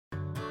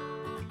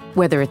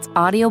Whether it's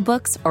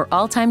audiobooks or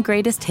all-time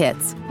greatest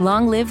hits,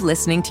 long live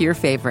listening to your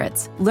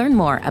favorites. Learn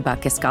more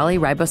about Kisqali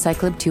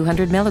Ribociclib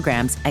 200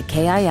 milligrams at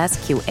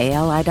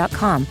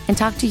KISQALI.com and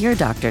talk to your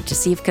doctor to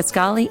see if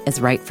Kisqali is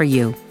right for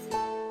you.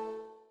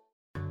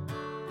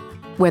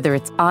 Whether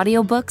it's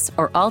audiobooks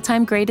or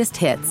all-time greatest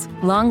hits,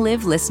 long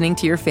live listening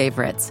to your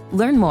favorites.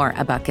 Learn more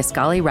about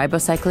Kisqali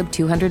Ribociclib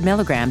 200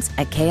 milligrams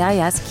at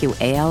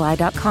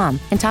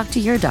KISQALI.com and talk to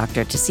your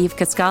doctor to see if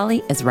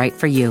Kisqali is right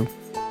for you.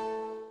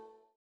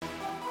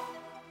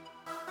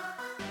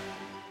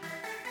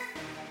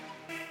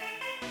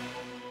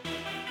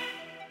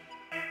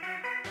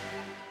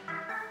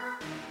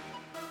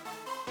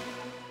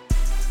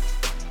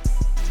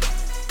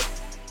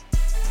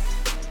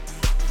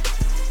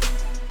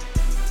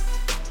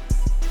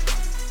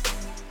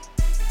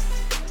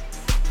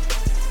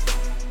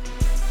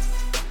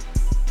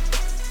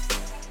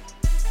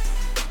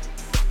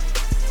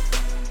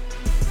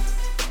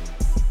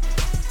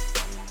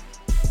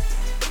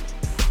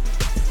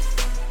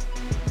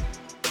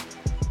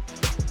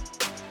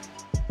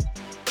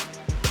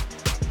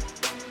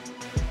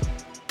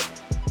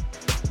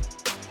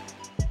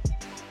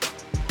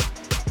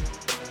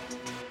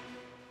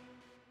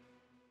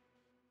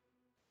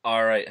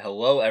 Alright,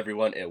 hello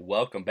everyone and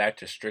welcome back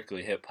to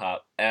Strictly Hip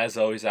Hop. As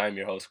always, I'm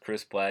your host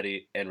Chris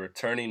Blatty, and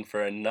returning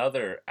for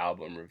another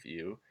album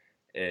review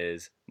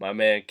is my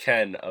man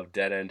Ken of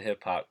Dead End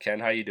Hip Hop. Ken,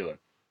 how you doing?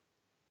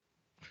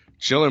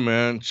 Chilling,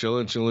 man.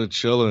 Chilling. It's the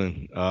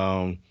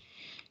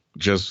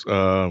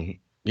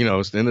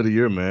end of the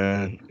year,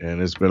 man,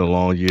 and it's been a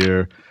long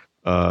year.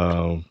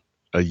 A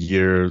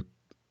year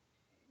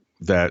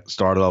that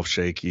started off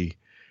shaky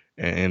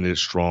and ended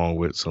strong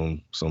with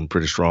some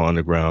pretty strong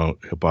underground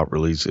hip hop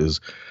releases.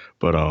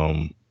 But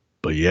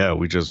yeah,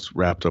 we just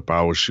wrapped up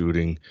our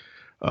shooting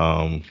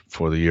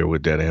for the year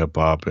with Dead End Hip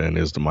Hop, and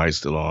is the mic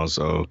still on?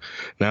 So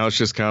now it's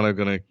just kind of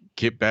gonna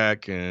get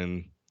back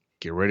and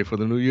get ready for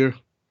the new year.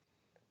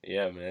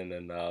 Yeah,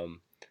 man,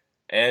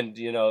 and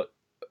you know,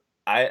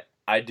 I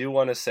do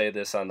want to say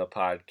this on the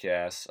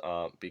podcast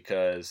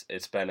because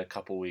it's been a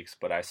couple weeks,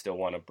 but I still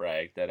want to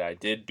brag that I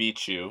did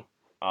beat you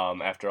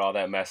after all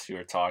that mess you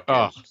were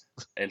talking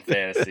in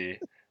fantasy.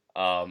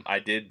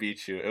 I did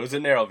beat you. It was a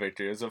narrow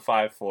victory. It was a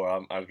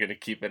 5-4. I'm gonna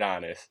keep it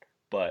honest,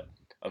 but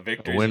a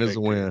victory. A win is a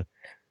win.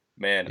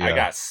 Man, yeah. I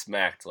got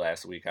smacked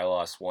last week. I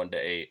lost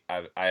 1-8.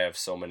 I have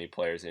so many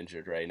players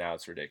injured right now.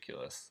 It's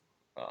ridiculous.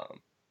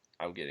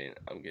 I'm getting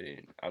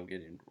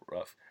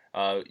rough.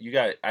 I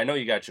know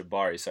you got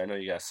Jabari, so I know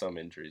you got some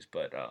injuries,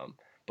 but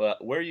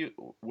where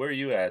are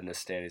you at in the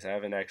standings? I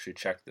haven't actually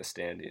checked the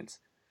standings.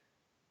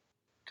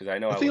 Because I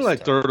think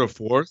like third or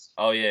fourth.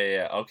 Oh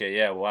yeah. Okay,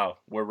 yeah. Wow,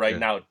 we're right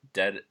now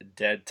dead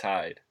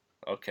tied.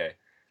 Okay.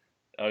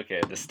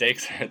 The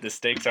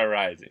stakes are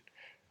rising.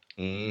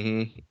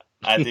 Mm-hmm.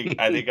 I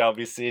think I'll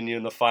be seeing you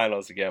in the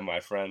finals again, my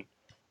friend.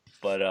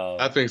 But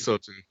I think so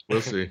too.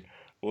 We'll see.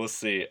 We'll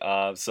see.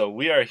 So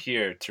we are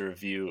here to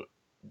review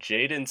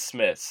Jaden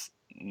Smith's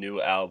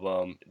new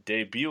album,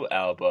 debut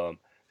album,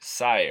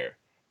 Sire.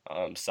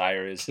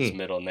 Sire is his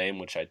middle name,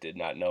 which I did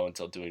not know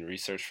until doing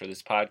research for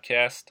this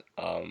podcast.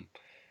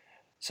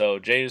 So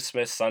Jaden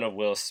Smith, son of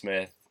Will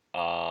Smith,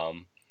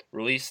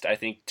 released I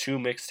think 2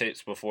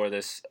 mixtapes before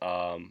this.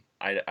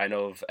 I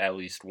know of at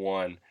least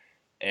one,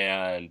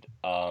 and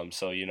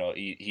so you know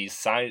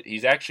he's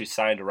actually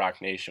signed to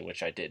Roc Nation,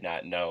 which I did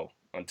not know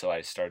until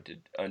I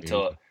started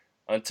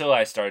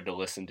to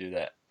listen to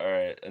that,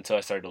 or until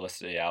I started to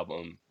listen to the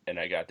album and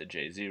I got the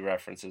Jay-Z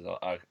references.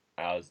 I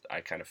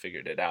kind of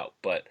figured it out,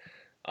 but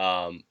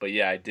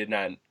yeah, I did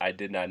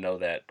not know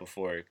that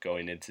before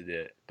going into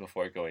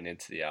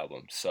the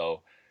album.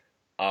 So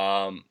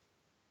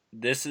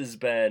this has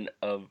been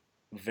a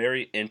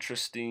very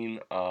interesting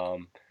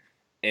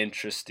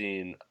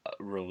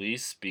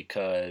release,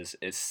 because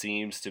it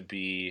seems to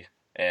be,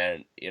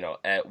 and you know,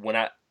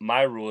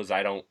 my rule is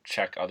I don't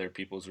check other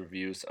people's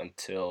reviews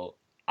until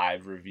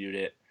I've reviewed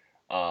it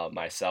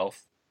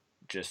myself,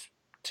 just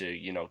to,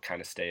 you know, kind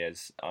of stay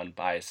as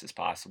unbiased as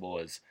possible,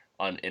 as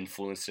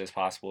uninfluenced as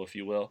possible, if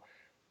you will.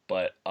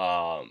 But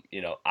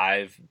you know,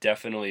 I've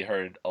definitely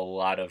heard a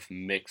lot of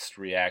mixed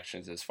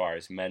reactions as far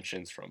as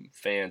mentions from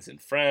fans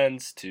and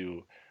friends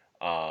to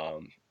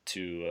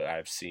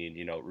I've seen,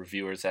 you know,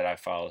 reviewers that I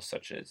follow,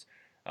 such as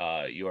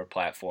your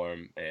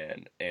platform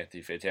and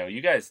Anthony Fantano.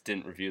 You guys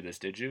didn't review this,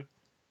 did you?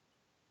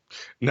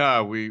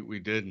 No, we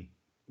didn't.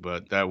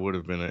 But that would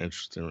have been an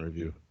interesting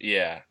review.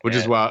 Yeah. Which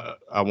is why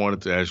I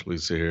wanted to actually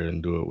sit here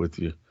and do it with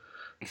you.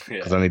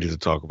 Because I needed to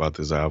talk about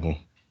this album.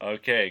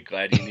 Okay,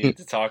 glad you needed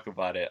to talk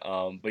about it.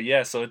 But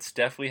yeah, so it's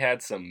definitely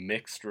had some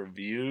mixed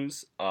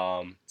reviews.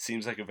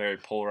 Seems like a very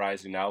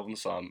polarizing album.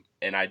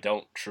 And I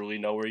don't truly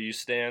know where you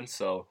stand.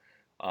 So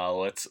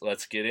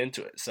let's get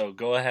into it. So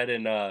go ahead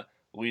and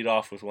lead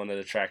off with one of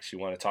the tracks you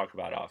want to talk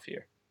about off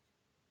here.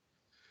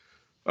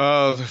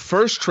 The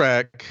first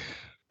track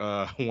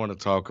I want to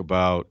talk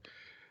about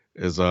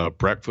is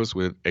Breakfast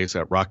with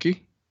A$AP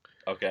Rocky.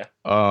 Okay.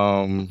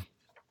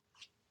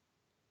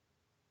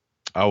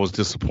 I was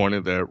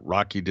disappointed that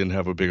Rocky didn't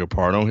have a bigger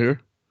part on here.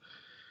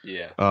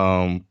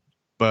 Yeah.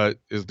 But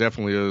it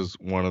definitely is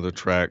one of the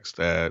tracks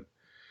that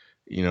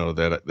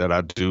that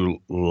I do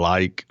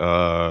like.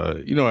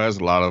 Has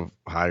a lot of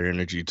higher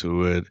energy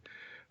to it.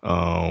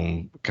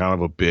 Kind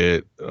of a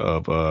bit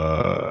of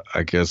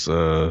I guess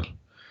a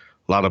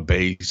lot of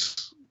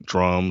bass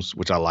drums,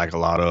 which I like a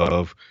lot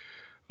of.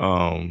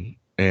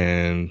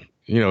 And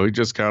he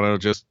just kind of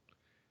just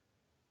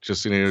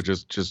sitting there,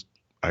 just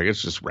I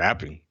guess just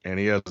rapping, and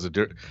he has an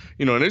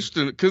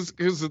interesting because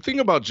the thing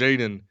about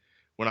Jaden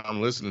when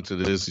I'm listening to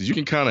this is you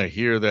can kind of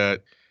hear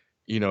that,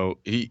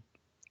 he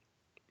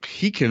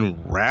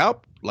can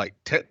rap, like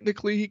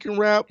technically he can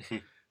rap,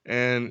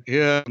 and he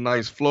has a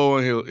nice flow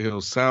and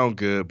he'll sound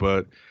good,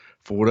 but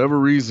for whatever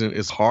reason,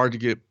 it's hard to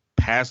get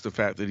past the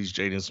fact that he's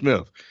Jaden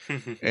Smith,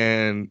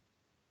 and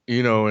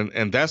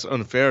and that's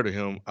unfair to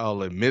him.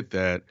 I'll admit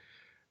that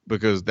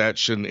because that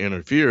shouldn't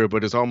interfere,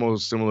 but it's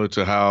almost similar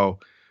to how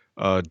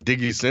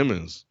Diggy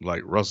Simmons,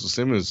 like Russell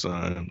Simmons'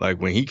 son, like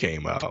when he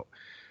came out,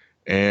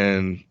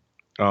 and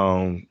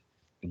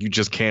you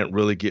just can't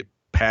really get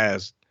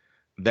past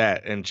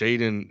that. And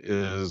Jaden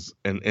is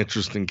an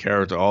interesting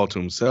character all to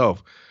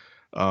himself.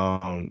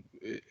 Um,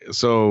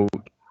 so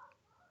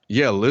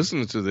yeah,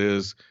 listening to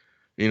this,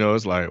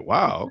 it's like,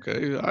 wow,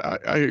 okay,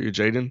 I hear you,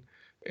 Jaden.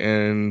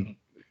 And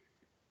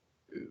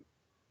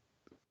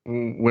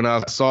when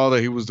I saw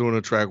that he was doing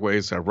a track with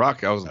ASAP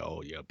Rocky, I was like,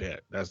 oh yeah,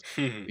 bet that's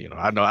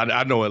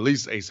I know at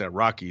least ASAP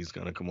Rocky is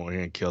gonna come on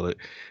here and kill it.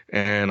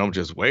 And I'm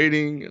just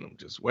waiting, and I'm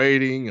just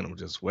waiting, and I'm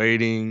just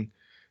waiting.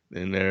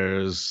 Then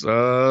there's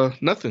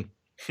nothing.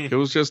 It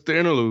was just the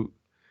interlude.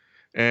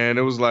 And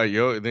it was like,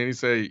 yo, then he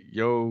said,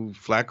 yo,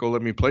 Flacco,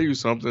 let me play you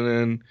something.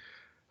 And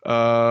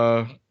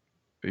uh,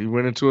 he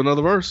went into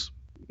another verse.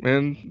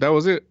 And that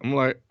was it. I'm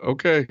like,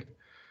 okay,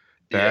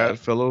 Yeah. that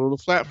fell a little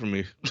flat for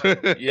me.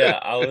 Yeah,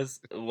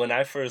 when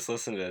I first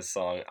listened to this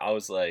song,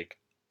 hold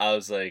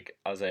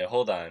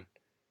on.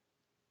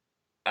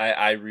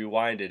 I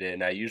rewinded it,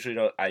 and I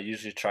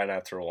usually try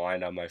not to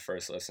rewind on my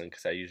first listen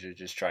because I usually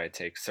just try and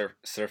take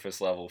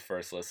surface level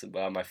first listen.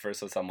 But on my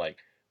first listen, I'm like,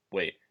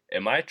 wait,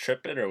 am I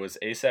tripping, or was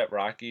ASAP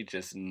Rocky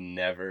just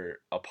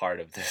never a part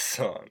of this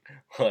song?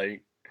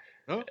 Like,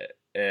 Oh,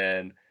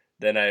 and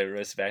then I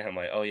listened back, and I'm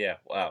like, oh yeah,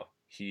 wow,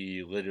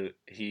 he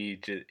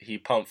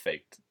pump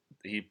faked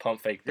the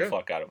yeah.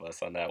 fuck out of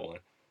us on that one.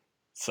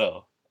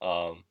 So,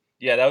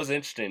 yeah, that was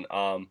interesting.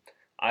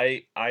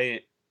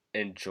 I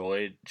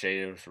enjoyed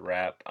Jada's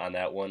rap on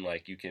that one.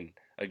 Like you can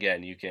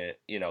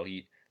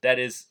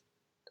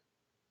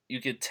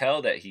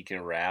tell that he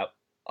can rap.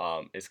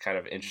 It's kind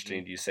of Mhm.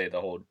 interesting. You say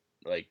the whole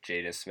like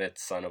Jaden Smith,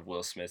 son of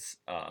Will Smith's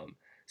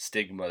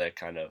stigma that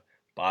kind of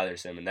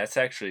bothers him, and that's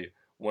actually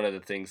one of the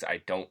things I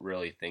don't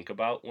really think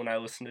about when I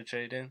listen to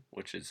Jaden,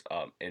 which is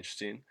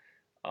interesting.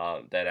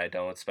 That I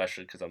don't,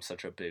 especially because I'm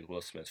such a big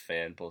Will Smith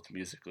fan, both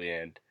musically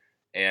and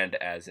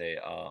as a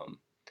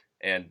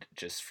and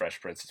just Fresh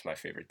Prince is my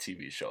favorite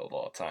TV show of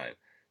all time.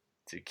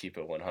 To keep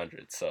it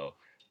 100, so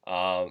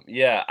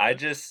yeah, I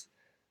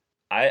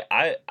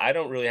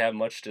don't really have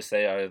much to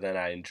say other than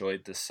I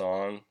enjoyed the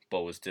song,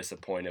 but was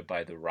disappointed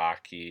by the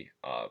Rocky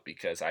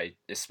because I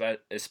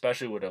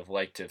especially would have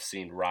liked to have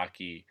seen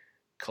Rocky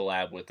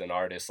collab with an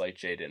artist like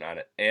Jaden on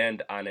it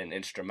and on an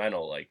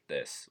instrumental like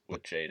this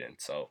with Jaden.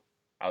 So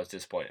I was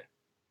disappointed.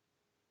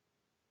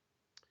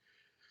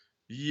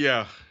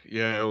 Yeah,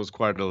 yeah, it was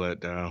quite a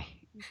letdown,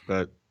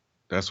 but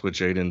that's what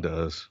Jaden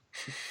does.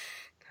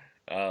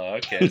 Oh,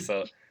 okay.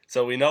 So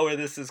we know where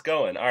this is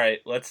going. All right,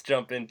 let's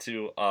jump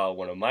into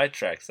one of my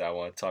tracks that I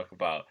want to talk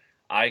about,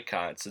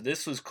 Icon. So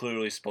this was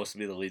clearly supposed to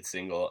be the lead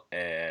single,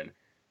 and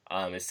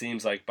it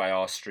seems like by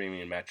all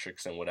streaming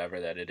metrics and whatever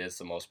that it is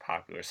the most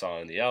popular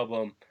song on the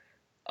album.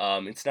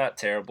 It's not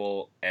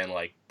terrible, and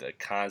like the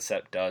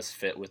concept does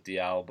fit with the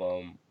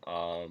album.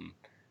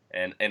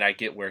 And I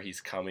get where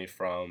he's coming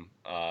from.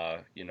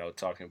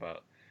 Talking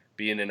about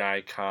being an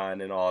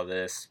icon and all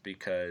this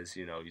because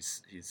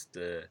he's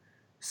the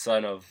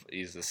son of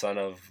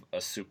a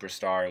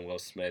superstar in Will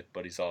Smith,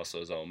 but he's also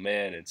his own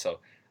man, and so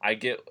I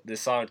get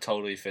this song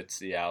totally fits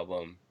the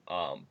album.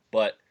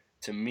 But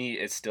to me,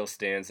 it still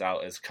stands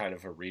out as kind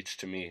of a reach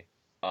to me.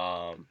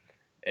 And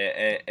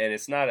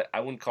it's not,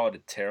 I wouldn't call it a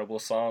terrible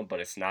song, but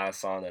it's not a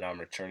song that I'm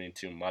returning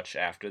to much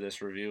after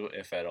this review,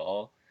 if at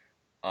all.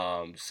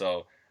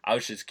 So I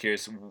was just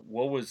curious,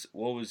 what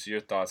was your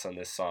thoughts on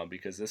this song?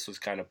 Because this was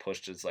kind of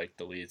pushed as like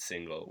the lead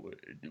single.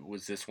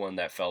 Was this one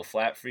that fell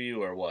flat for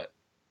you, or what?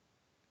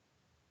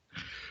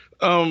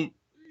 Um,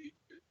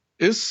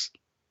 it's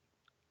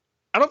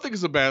I don't think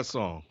it's a bad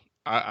song.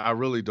 I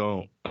really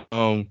don't.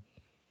 Um,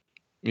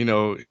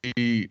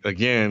 he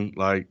again,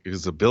 like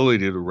his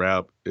ability to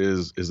rap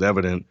is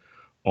evident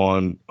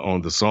on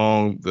the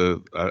song.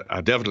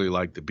 I definitely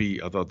like the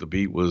beat. I thought the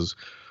beat was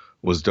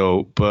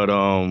dope.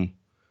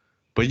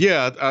 But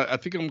yeah, I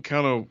think I'm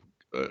kind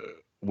of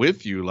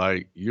with you.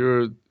 Like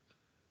you're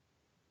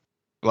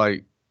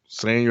like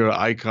saying you're an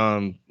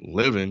icon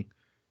living.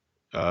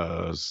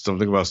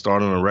 Something about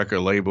starting a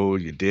record label.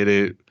 You did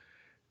it,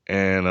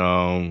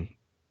 and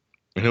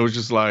it was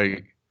just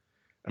like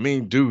I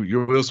mean, dude,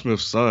 you're Will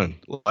Smith's son.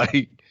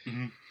 Like,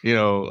 Hmm. you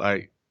know,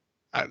 I,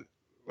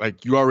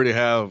 like you already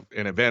have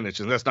an advantage,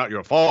 and that's not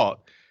your fault,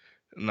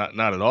 not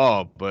at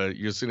all. But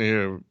you're sitting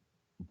here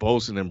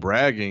boasting and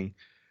bragging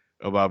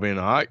about being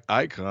an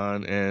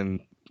icon, and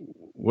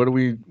what do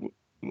we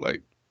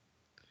like?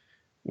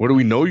 What do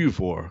we know you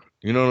for?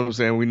 You know what I'm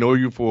saying? We know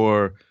you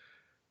for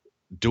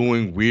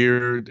doing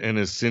weird and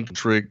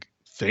eccentric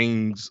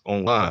things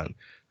online,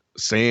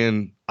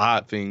 saying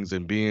odd things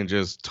and being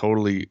just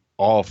totally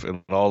off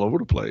and all over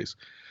the place.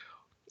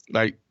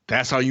 Like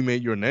that's how you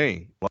made your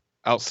name, like,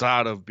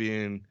 outside of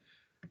being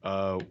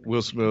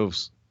Will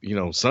Smith's,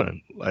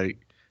 son. Like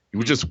you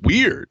were just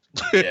weird.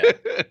 Yeah.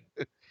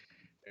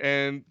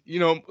 And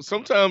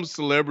sometimes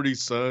celebrity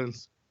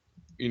sons,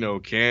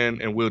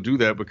 can and will do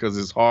that because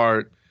it's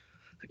hard,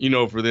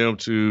 for them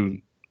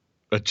to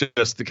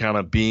adjust to kind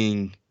of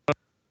being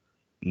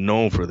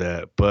known for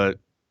that. But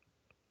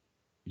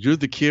you're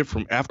the kid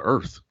from After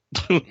Earth.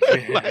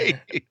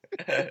 Like,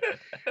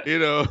 you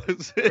know,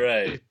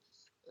 Right.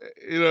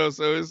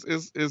 so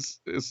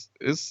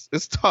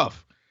it's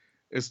tough.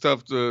 It's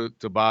tough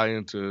to buy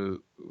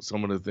into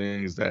some of the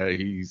things that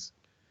he's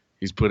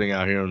putting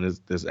out here on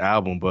this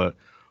album. But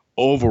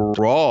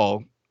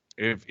overall,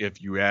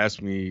 if you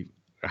ask me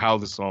how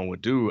the song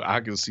would do, I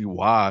can see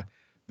why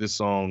this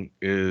song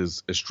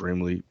is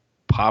extremely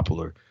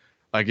popular.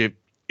 Like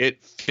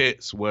it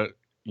fits what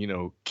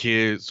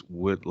kids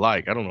would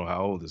like. I don't know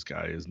how old this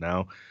guy is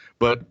now,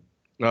 but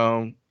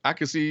I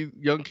can see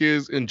young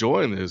kids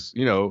enjoying this.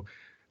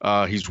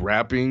 He's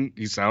rapping.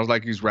 He sounds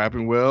like he's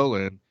rapping well,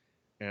 and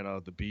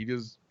the beat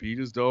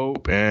is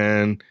dope,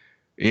 and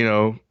you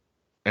know,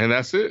 and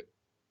that's it.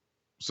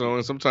 So,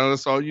 and sometimes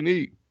that's all you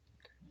need.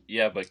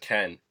 Yeah, but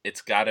Ken,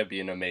 it's got to be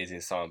an amazing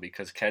song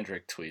because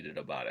Kendrick tweeted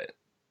about it.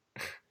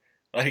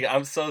 Like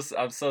I'm so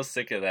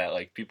sick of that.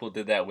 Like people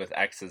did that with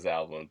X's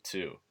album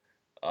too.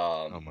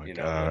 Oh my You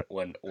know,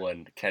 when God.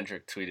 when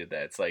Kendrick tweeted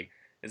that,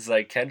 it's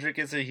like Kendrick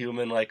is a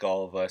human like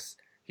all of us.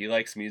 He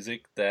likes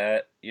music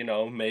that,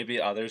 maybe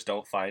others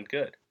don't find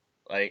good.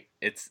 Like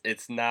it's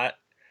not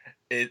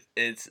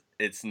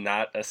it's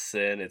not a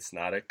sin, it's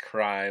not a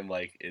crime,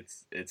 like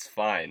it's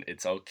fine.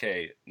 It's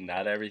okay.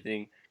 Not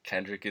everything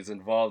Kendrick is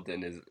involved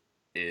in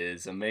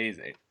is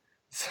amazing.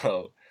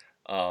 So,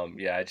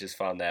 yeah, I just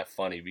found that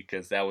funny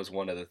because that was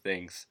one of the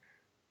things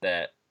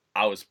that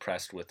I was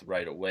pressed with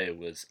right away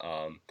was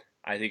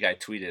I think I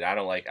tweeted I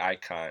don't like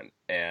Icon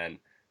and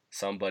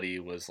somebody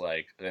was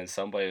like,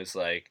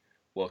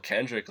 well,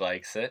 Kendrick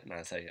likes it, and I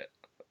was like,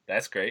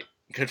 that's great,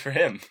 good for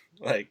him.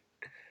 Like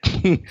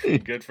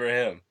good for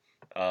him.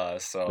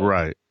 So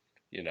Right.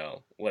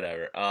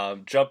 whatever.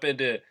 Jump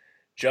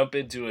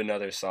into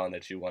another song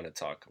that you want to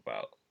talk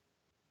about.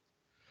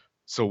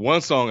 So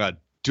one song I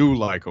do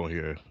like on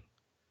here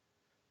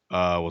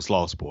was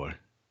Lost Boy.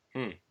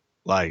 Hmm.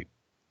 Like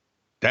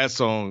that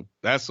song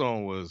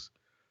was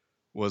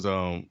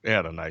it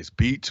had a nice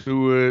beat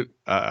to it.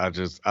 I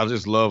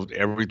just loved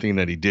everything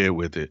that he did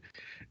with it,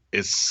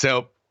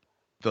 except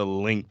the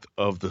length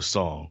of the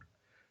song.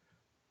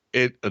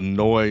 It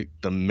annoyed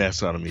the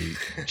mess out of me.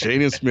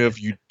 Jaden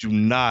Smith, you do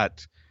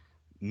not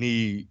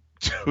need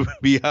to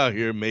be out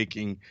here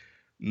making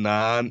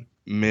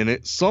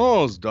 9-minute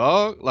songs,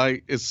 dog.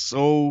 Like it's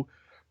so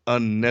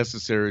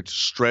unnecessary to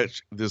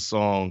stretch this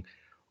song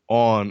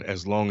on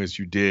as long as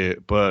you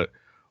did. But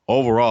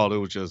overall, it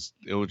was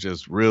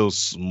just real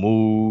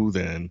smooth,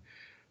 and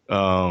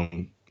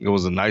it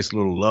was a nice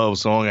little love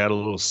song. It had a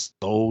little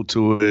soul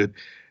to it.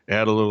 It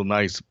had a little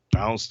nice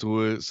bounce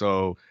to it.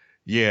 So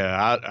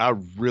yeah, I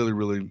really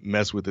really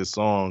mess with this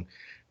song,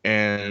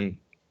 and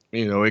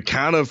it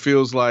kind of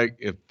feels like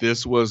if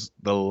this was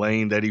the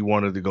lane that he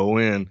wanted to go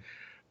in,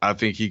 I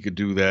think he could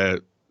do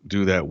that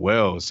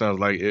well. It sounds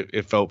like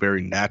it felt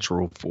very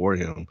natural for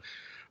him.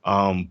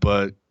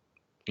 But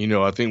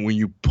I think when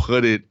you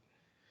put it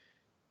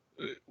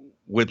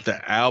with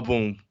the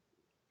album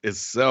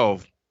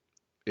itself,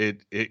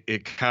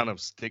 it kind of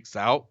sticks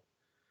out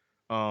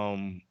a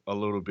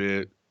little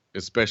bit,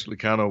 especially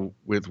kind of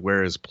with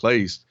where it's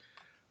placed.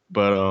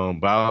 But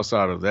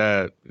outside of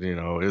that,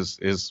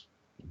 it's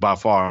by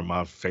far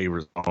my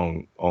favorite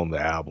song on the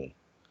album.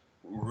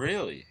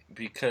 Really?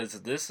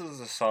 Because this is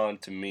a song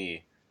to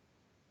me,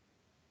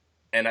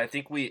 and I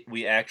think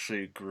we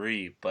actually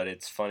agree, but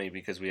it's funny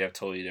because we have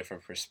totally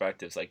different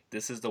perspectives. Like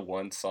this is the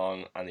one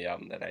song on the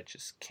album that I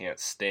just can't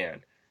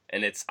stand.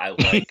 And it's I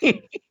like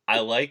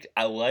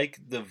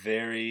the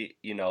very,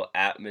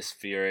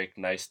 atmospheric,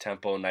 nice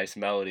tempo, nice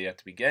melody at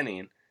the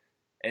beginning,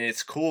 and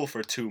it's cool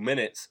for 2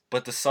 minutes,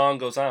 but the song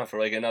goes on for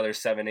like another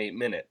 7, 8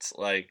 minutes.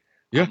 Like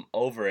Yeah. I'm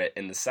over it.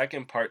 And the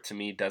second part to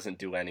me doesn't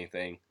do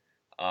anything.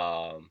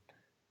 Um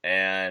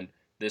and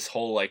this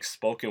whole like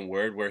spoken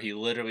word where he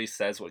literally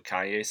says what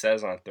Kanye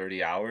says on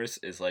 30 hours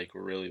is like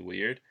really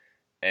weird.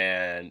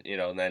 And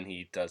then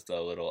he does the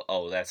little,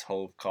 oh, that's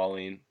Hove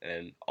calling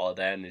and all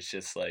that, and it's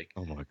just like,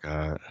 Oh my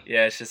God.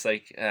 yeah, it's just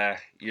like,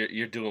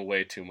 you're doing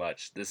way too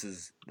much. This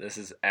is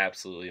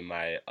absolutely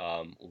my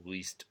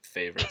least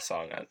favorite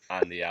song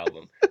on the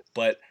album.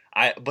 But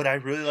But I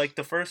really like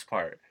the first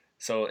part.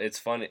 So it's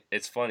funny.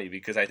 It's funny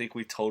because I think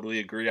we totally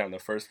agree on the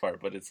first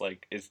part, but it's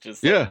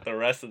just Yeah, like the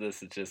rest of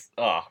this is just,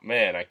 oh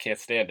man, I can't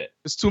stand it.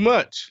 it's too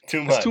much.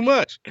 Too It's too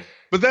much. much.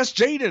 But that's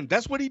Jaden.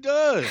 That's what he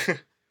does.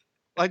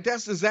 Like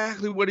that's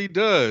exactly what he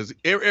does.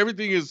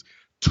 Everything is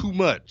too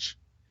much.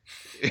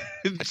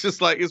 It's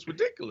just like it's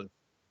ridiculous.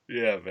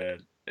 Yeah,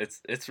 man.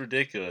 It's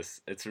ridiculous.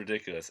 It's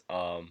ridiculous.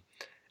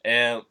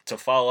 And to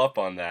follow up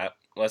on that,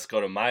 let's go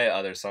to my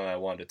other song I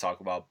wanted to talk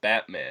about,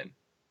 Batman.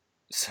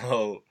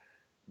 So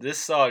this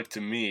song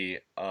to me,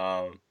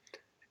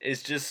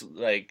 is just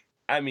like,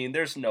 I mean,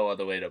 there's no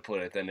other way to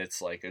put it than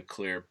it's like a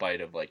clear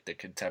bite of like the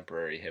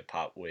contemporary hip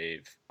hop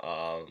wave.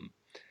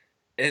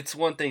 It's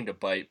one thing to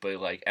bite, but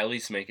like at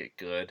least make it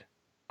good.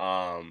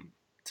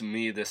 To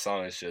me, this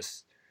song is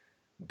just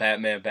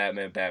Batman,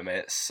 Batman, Batman.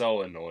 It's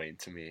so annoying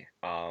to me.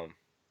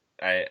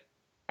 I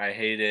I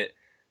hate it.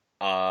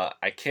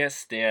 I can't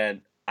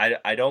stand.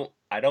 I don't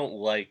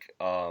like.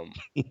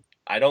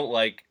 I don't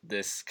like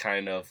this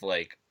kind of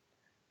like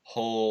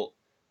whole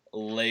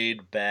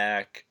laid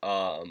back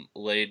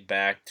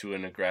to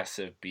an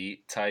aggressive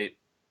beat type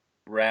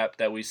rap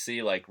that we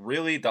see. Like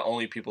really, the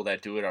only people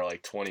that do it are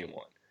like 21.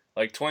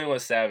 Like 21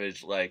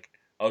 Savage. Like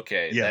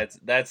okay, Yeah.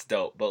 that's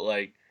dope. But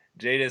like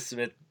Jada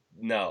Smith,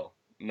 no,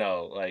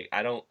 no. Like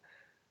I don't.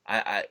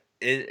 I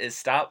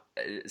stop.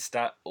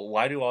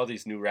 Why do all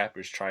these new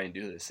rappers try and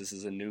do this? This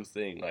is a new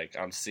thing. Like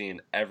I'm seeing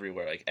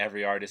everywhere. Like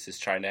every artist is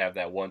trying to have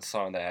that one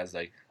song that has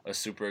like a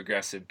super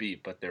aggressive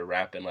beat, but they're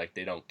rapping like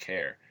they don't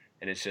care.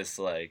 And it's just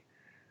like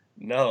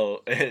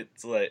no,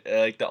 it's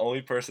like the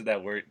only person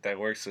that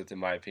works with, in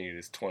my opinion,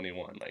 is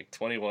 21. Like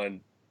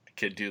 21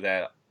 could do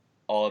that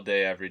all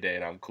day every day,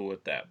 and I'm cool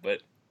with that.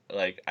 But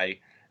like I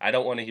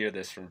don't want to hear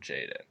this from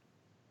Jada.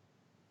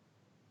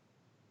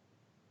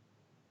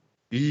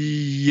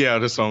 Yeah,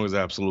 this song is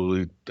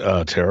absolutely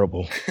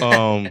terrible.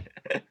 And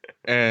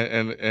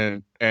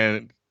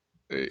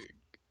uh,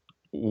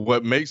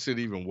 what makes it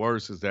even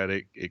worse is that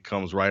it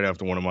comes right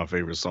after one of my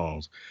favorite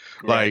songs.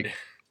 Right. Like,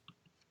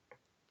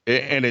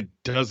 and it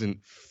doesn't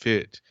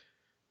fit.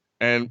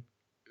 And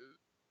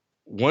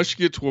once you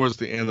get towards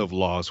the end of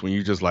Lost, when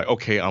you're just like,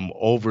 okay, I'm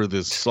over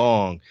this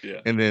song,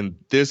 Yeah. and then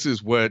this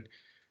is what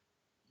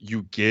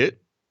you get,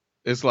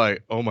 it's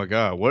like, oh my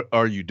God, what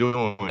are you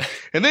doing?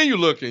 And then you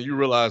look and you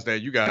realize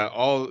that you got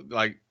all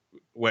like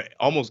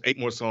almost 8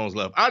 more songs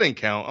left. I didn't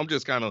count. I'm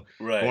just kind of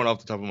Right. going off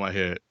the top of my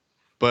head.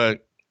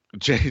 But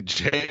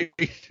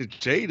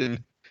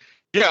Jaden,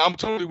 yeah, I'm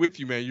totally with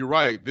you, man. You're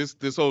right. This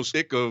whole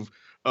shtick of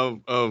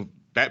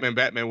Batman,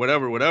 Batman,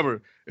 whatever,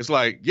 whatever. It's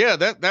like, yeah,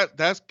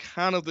 that's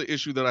kind of the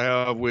issue that I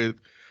have with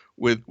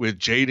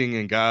Jaden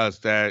and guys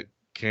that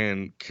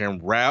can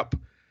rap.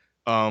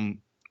 Um,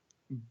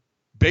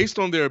 Based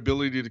on their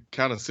ability to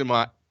kind of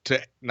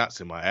not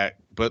semi act,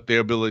 but their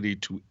ability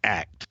to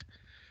act.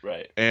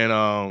 Right.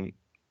 And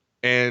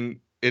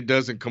it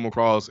doesn't come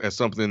across as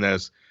something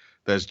that's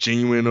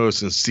genuine or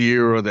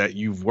sincere or that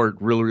you've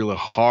worked really, really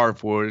hard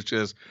for. It's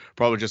just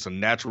probably just a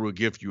natural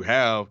gift you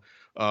have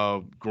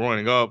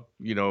growing up,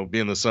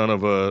 being the son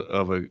of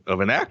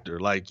an actor.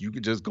 Like you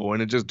can just go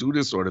in and just do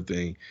this sort of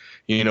thing.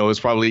 It's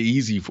probably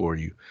easy for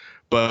you.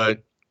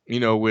 But,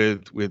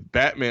 with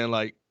Batman,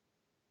 like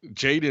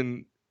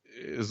Jaden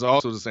is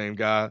also the same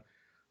guy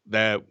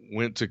that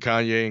went to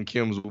Kanye and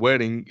Kim's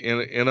wedding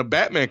in a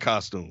Batman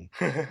costume.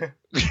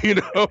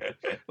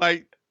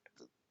 Like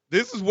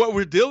this is what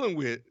we're dealing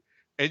with.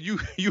 And you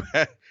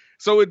have,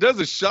 so it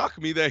doesn't shock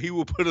me that he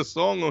will put a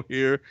song on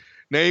here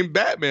named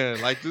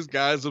Batman. Like this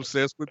guy's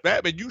obsessed with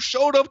Batman. You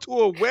showed up to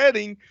a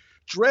wedding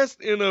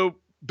dressed in a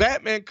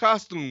Batman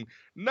costume,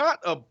 not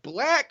a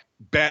black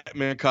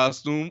Batman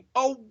costume,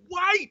 a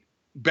white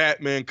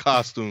Batman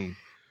costume.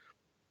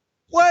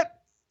 What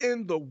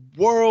in the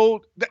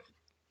world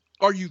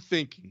are you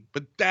thinking?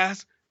 But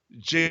that's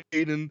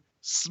Jaden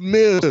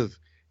Smith.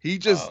 He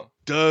just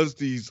does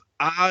these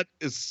odd,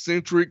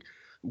 eccentric,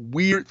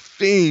 weird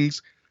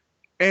things,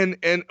 and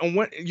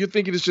what you're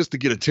thinking is just to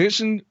get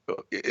attention.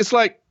 It's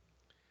like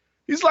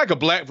he's like a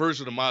black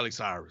version of Miley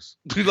Cyrus.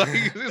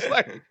 It's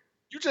like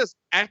you're just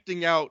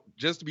acting out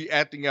just to be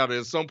acting out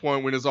at some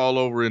point when it's all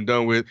over and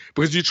done with,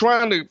 because you're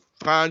trying to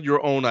find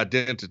your own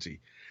identity,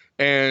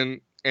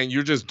 and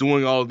you're just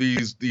doing all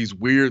these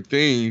weird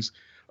things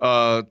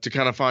to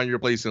kind of find your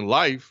place in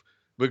life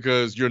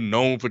because you're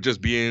known for just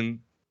being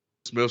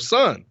Smith's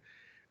son.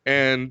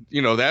 And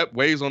that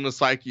weighs on the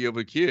psyche of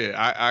a kid.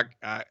 I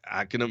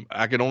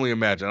can only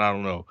imagine. I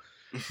don't know,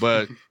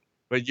 but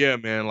yeah,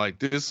 man. Like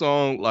this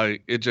song,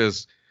 like it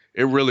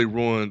really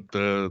ruined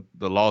the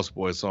Lost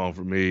Boys song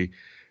for me.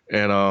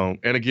 And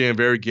again,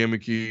 very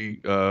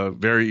gimmicky,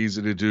 very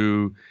easy to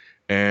do,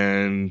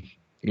 and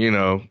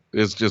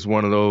it's just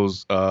one of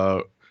those.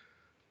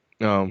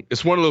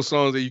 It's one of those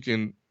songs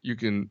that you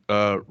can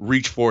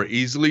reach for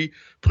easily,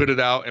 put it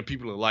out, and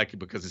people will like it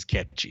because it's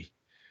catchy,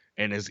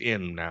 and it's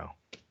in now.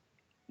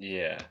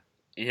 Yeah,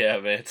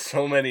 man.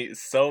 So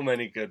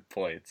many good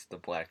points. The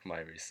Black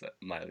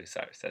Miley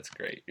Cyrus. That's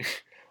great.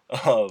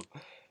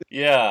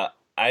 Yeah,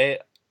 I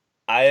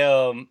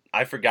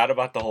I forgot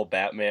about the whole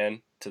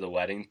Batman to the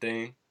wedding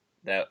thing.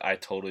 That I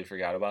totally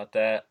forgot about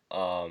that.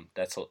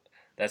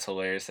 That's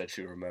hilarious that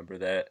you remember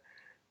that.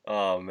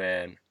 Oh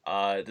man,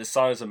 this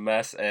song is a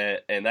mess,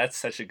 and that's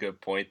such a good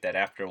point that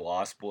after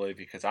Lost Boy,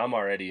 because I'm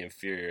already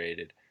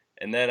infuriated,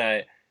 and then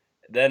I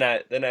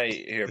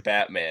hear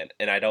Batman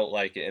and I don't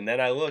like it, and then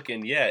I look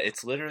and yeah,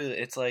 it's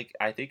like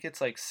I think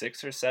it's like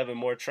 6 or 7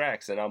 more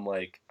tracks, and I'm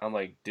like,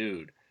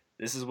 dude,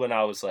 this is when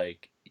I was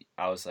like,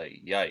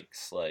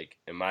 yikes, like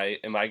am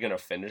I gonna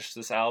finish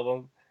this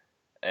album?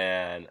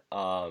 And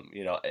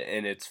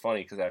and it's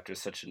funny because after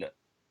such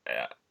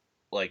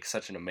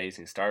an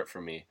amazing start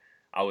for me,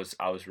 I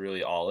was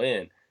really all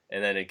in,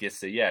 and then it gets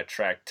to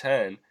track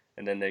 10,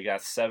 and then they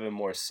got 7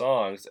 more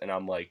songs, and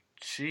I'm like,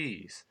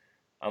 jeez.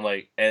 I'm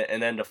like,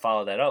 and then to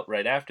follow that up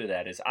right after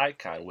that is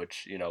Icon,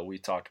 which we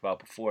talked about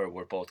before.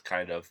 We're both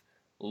kind of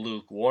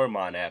lukewarm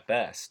on at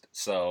best.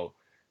 So,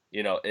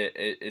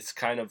 it's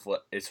kind of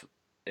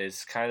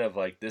it's kind of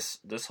like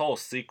this whole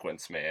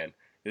sequence, man.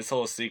 This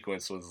whole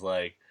sequence was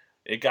like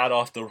it got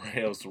off the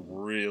rails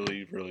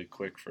really, really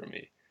quick for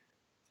me.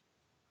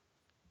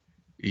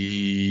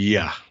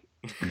 Yeah.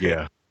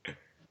 Yeah.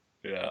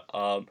 Yeah.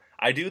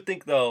 I do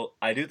think though.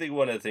 I do think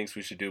one of the things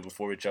we should do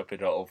before we jump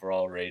into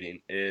overall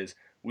rating is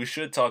we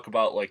should talk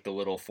about like the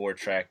little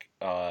 4-track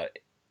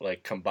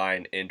like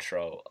combined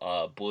intro,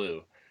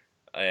 Blue.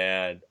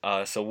 And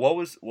so what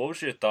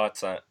was your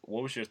thoughts on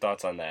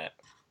that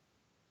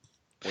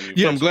when you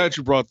Yeah, I'm first heard glad it?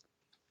 you brought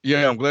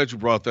I'm glad you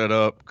brought that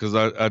up because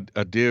I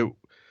did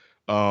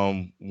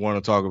want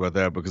to talk about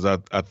that because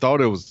I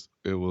thought it was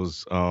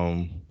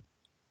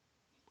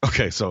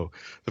okay. So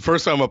the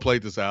first time I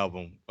played this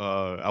album,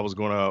 I was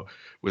going out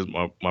with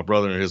my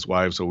brother and his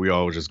wife, so we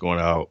all were just going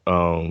out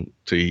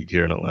to eat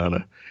here in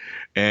Atlanta.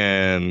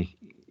 And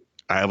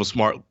I have a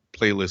smart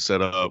playlist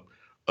set up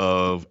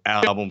of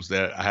albums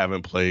that I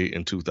haven't played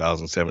in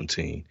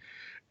 2017.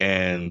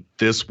 And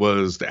this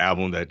was the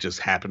album that just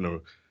happened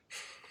to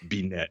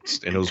be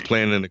next. And it was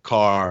playing in the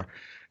car.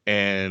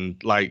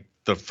 And like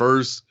the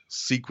first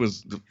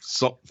sequence,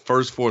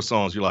 first 4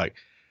 songs, you're like,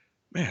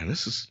 man,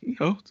 this is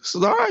all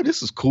right.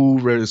 This is cool,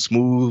 very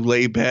smooth,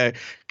 laid back,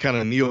 kind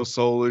of neo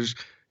soulish,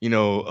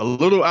 a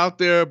little out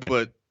there,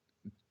 but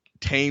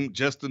tame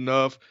just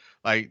enough.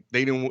 Like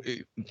they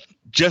didn't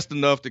just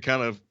enough to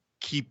kind of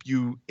keep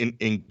you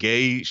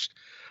engaged.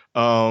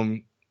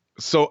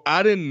 So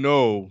I didn't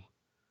know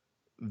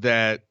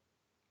that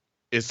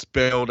it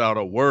spelled out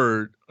a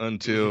word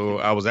until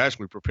I was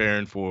actually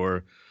preparing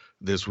for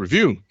this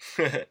review.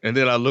 And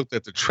then I looked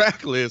at the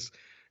track list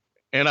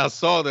and I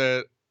saw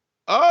that,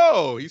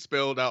 oh, he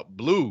spelled out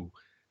blue.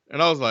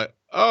 And I was like,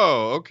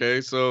 oh,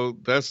 okay. So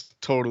that's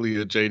totally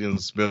a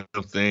Jaden Smith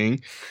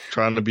thing,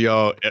 trying to be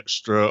all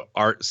extra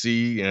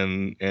artsy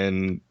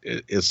and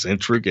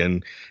eccentric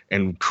and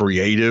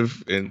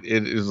creative. And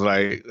it is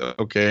like,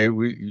 okay,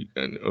 you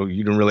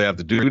didn't really have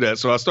to do that.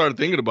 So I started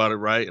thinking about it,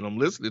 right? And I'm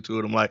listening to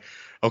it. I'm like,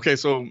 okay,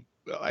 so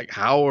like,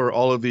 how are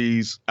all of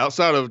these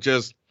outside of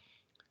just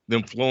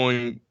them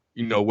flowing,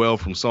 well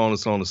from song to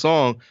song to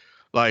song,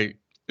 like,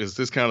 is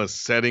this kind of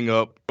setting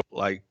up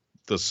like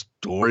the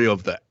story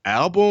of the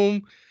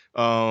album?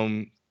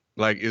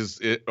 Like,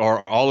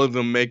 are all of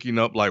them making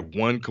up like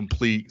one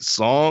complete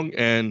song?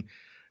 And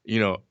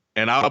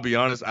and I'll be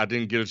honest, I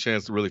didn't get a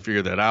chance to really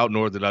figure that out,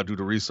 nor did I do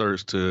the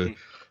research to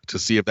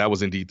see if that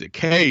was indeed the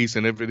case.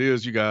 And if it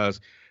is, you guys,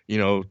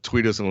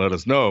 tweet us and let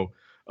us know.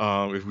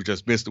 If we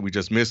just missed it, we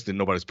just missed it.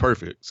 Nobody's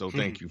perfect, so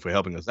thank you for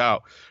helping us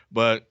out.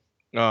 But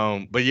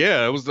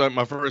yeah, it was like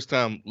my first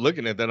time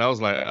looking at that. I was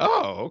like,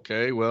 oh,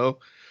 okay, well,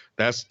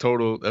 that's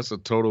total. That's a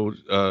total.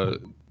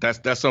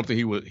 That's something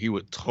he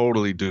would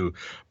totally do.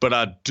 But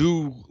I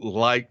do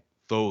like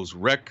those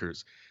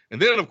records.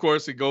 And then of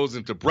course it goes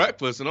into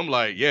Breakfast, and I'm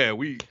like, yeah,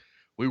 we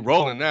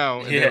rolling now.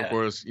 And then of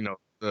course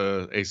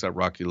the A$AP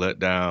Rocky Let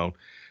Down,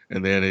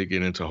 and then it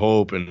get into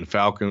Hope and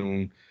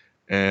Falcon,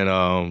 and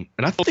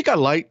I think I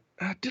like.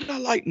 Did I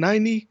like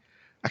 90?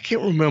 I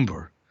can't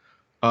remember.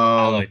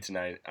 I like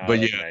tonight. But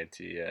like yeah,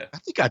 90. Yeah.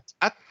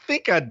 I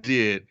think I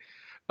did.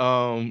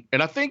 And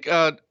I think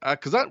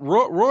because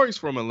Roy's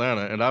from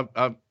Atlanta, and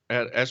I've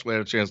actually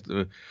had a chance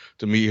to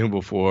meet him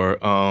before.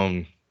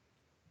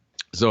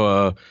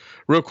 So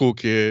real cool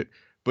kid.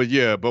 But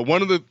yeah, but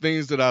one of the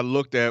things that I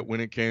looked at when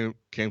it came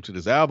to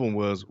this album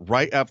was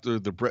right after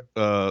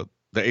the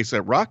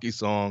A$AP Rocky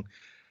song,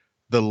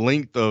 the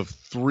length of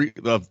three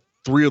of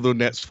the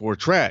next 4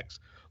 tracks.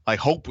 Like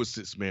Hope was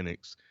 6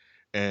 minutes,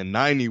 and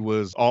 90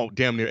 was all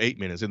damn near 8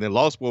 minutes, and then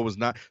Lost Boy was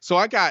 9. So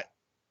I got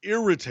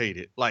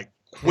irritated like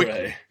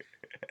quickly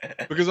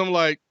because I'm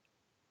like,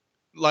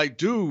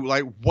 dude,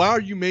 like, why are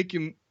you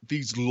making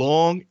these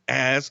long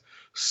ass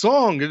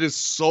songs? It is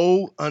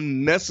so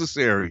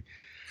unnecessary,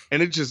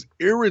 and it just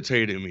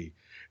irritated me.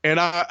 And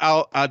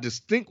I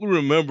distinctly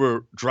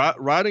remember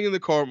riding in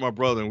the car with my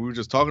brother, and we were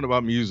just talking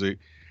about music,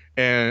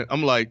 and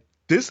I'm like,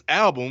 this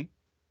album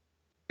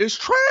is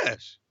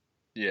trash.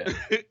 Yeah.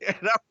 And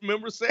I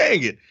remember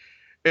saying it.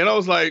 And I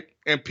was like,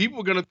 and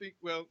people are going to think,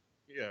 well,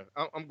 Yeah,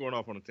 I'm going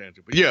off on a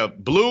tangent, but yeah,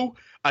 Blue,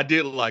 I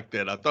did like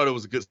that. I thought it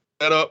was a good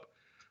setup,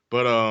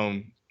 but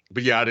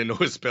but yeah, I didn't know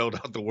it spelled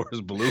out the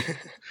words blue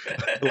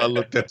until I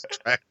looked at the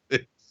track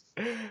list.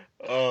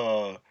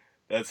 Oh,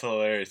 that's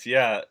hilarious.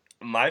 Yeah,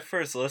 my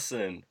first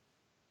listen,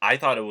 I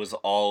thought it was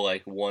all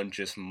like one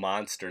just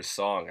monster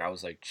song. I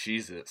was like,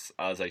 Jesus.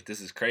 I was like,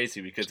 this is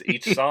crazy because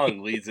each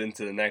song leads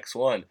into the next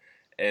one.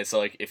 And so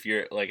like if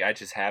you're like I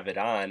just have it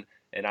on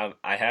and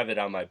I have it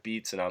on my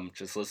beats and I'm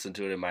just listening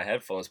to it in my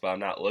headphones, but I'm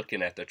not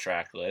looking at the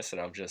track list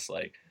and I'm just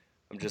like,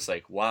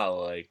 wow,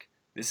 like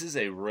this is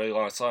a really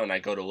long song and I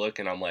go to look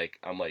and I'm like,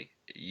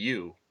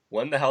 you.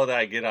 When the hell did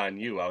I get on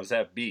you? I was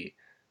at B.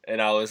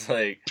 And I was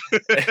like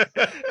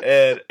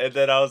and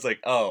then I was like,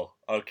 oh,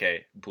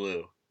 okay,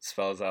 Blue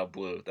spells out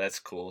blue. That's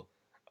cool.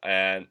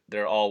 And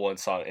they're all one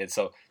song. And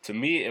so to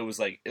me it was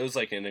like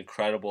an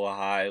incredible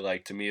high.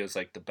 Like to me it was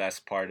like the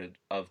best part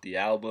of the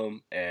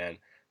album and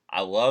I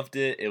loved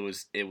it. It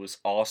was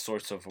all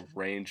sorts of a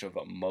range of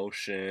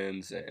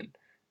emotions and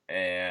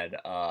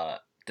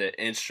the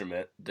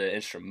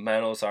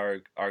instrumentals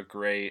are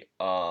great.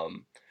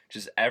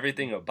 Just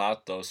everything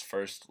about those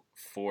first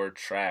four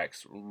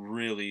tracks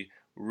really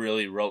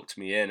roped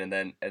me in and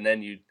then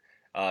you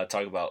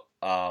talk about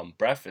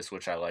Breakfast,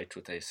 which I liked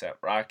with A$AP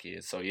Rocky.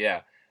 And so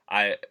yeah,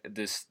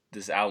 this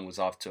album was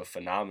off to a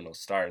phenomenal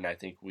start, and I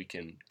think we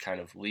can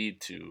kind of lead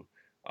to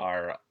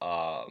our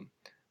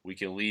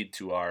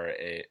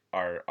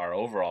our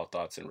overall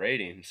thoughts and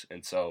ratings.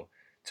 And so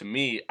to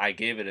me, I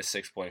gave it a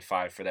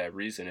 6.5 for that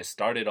reason. It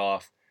started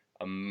off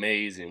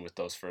amazing with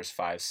those first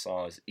five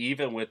songs,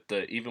 even with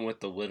the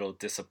little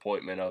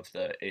disappointment of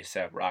the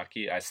A$AP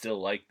Rocky. I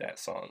still like that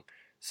song.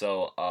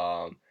 So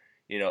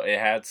it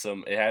had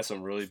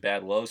some really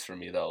bad lows for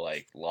me though,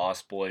 like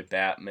Lost Boy,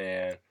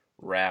 Batman,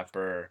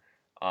 Rapper,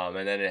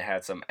 and then it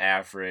had some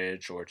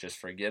average or just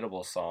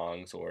forgettable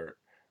songs, or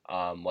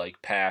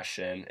like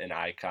Passion and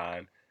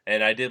Icon.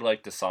 And I did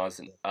like the songs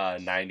in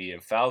 90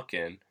 and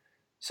Falcon.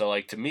 So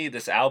like to me,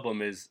 this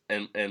album is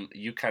and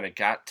you kind of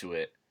got to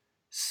it,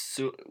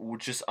 so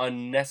just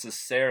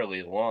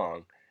unnecessarily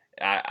long.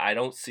 I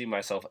don't see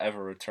myself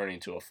ever returning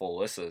to a full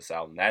list of this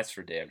album. That's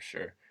for damn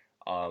sure.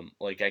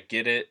 Like I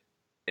get it.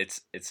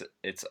 It's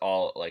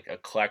all like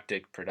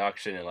eclectic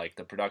production and like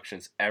the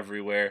production's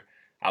everywhere.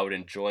 I would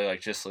enjoy like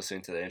just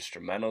listening to the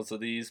instrumentals of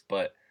these,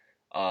 but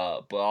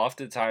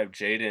oftentimes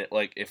Jaden,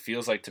 like it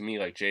feels like to me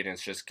like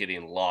Jaden's just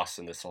getting lost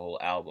in this whole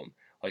album.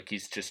 Like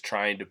he's just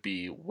trying to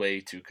be way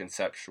too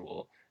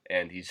conceptual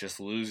and he's just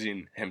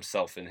losing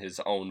himself in his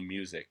own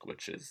music,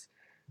 which is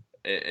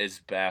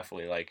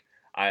baffling. Like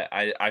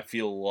I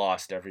feel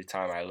lost every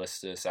time I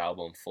listen to this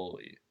album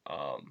fully.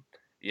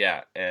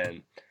 Yeah,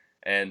 and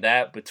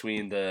that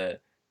between the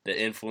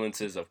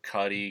influences of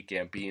Cudi,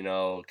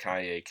 Gambino,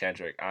 Kanye,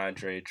 Kendrick,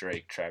 Andre,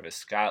 Drake, Travis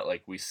Scott,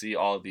 like we see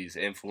all these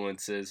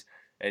influences,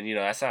 and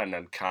that's not an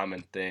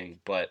uncommon thing,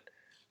 but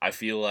I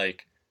feel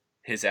like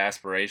his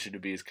aspiration to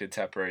be his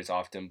contemporaries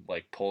often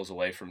like pulls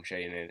away from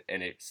Jaden,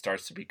 and it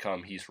starts to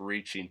become he's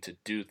reaching to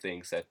do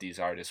things that these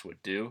artists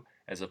would do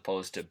as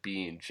opposed to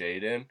being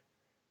Jaden.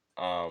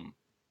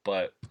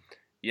 But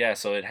yeah,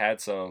 so it had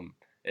some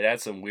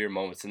weird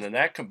moments, and then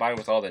that combined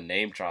with all the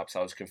name drops,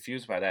 I was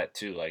confused by that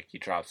too. Like he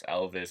drops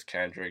Elvis,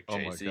 Kendrick, Oh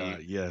my Jay-Z,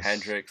 God, yes.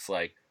 Hendrix.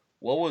 Like,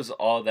 what was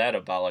all that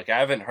about? Like, I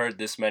haven't heard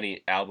this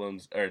many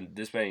albums or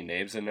this many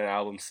names in an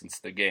album since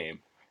The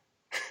Game.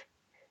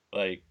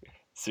 Like,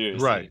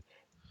 seriously. Right.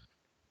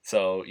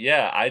 So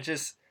yeah, I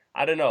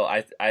don't know.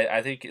 I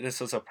think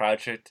this was a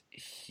project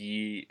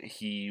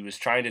he was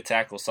trying to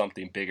tackle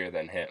something bigger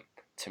than him.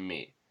 To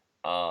me,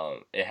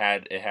 it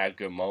had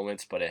good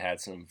moments, but it had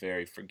some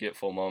very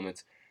forgetful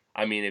moments.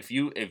 I mean, if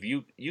you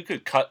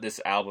could cut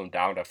this album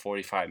down to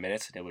 45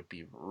 minutes and it would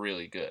be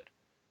really good,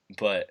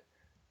 but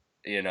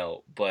he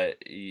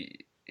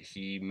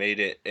made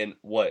it in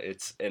what,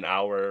 it's an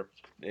hour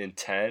and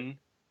 10,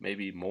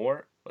 maybe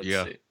more. Let's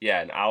Yeah. see.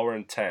 Yeah, an hour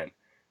and 10.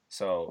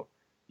 So,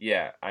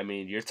 yeah, I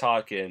mean, you're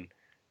talking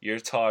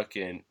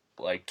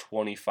like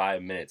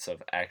 25 minutes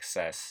of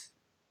excess,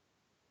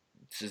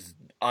 just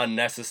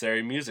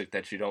unnecessary music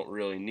that you don't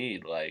really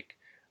need. Like,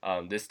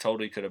 this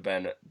totally could have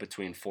been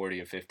between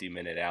 40 and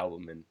 50-minute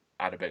album, and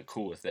I'd have been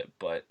cool with it.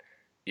 But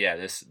yeah,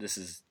 this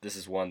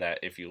is one that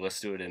if you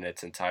listen to it in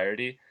its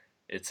entirety,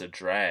 it's a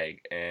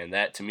drag, and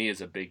that to me is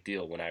a big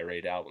deal when I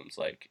rate albums.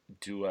 Like,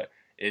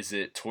 is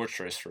it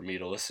torturous for me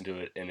to listen to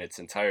it in its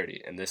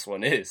entirety? And this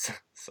one is.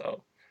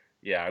 So,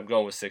 yeah, I'm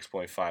going with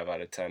 6.5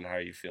 out of 10. How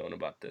are you feeling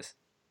about this?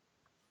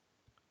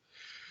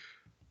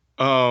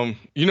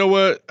 You know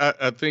what?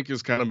 I think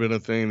it's kind of been a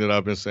thing that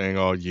I've been saying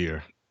all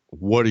year.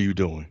 What are you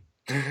doing?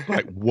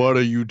 Like, what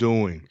are you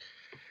doing?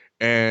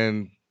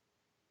 And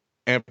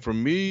and for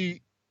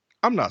me,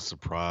 I'm not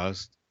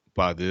surprised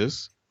by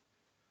this,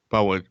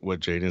 by what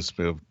Jaden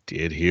Smith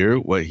did here.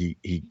 What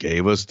he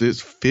gave us,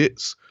 this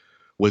fits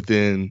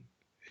within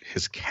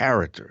his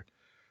character.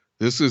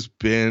 This has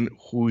been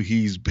who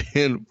he's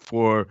been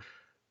for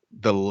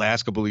the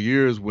last couple of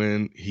years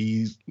when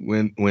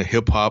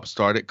hip hop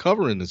started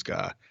covering this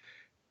guy.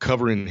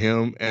 covering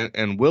him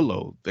and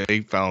Willow. They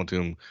found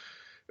him.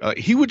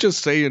 He would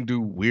just say and do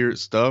weird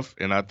stuff,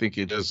 and I think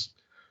it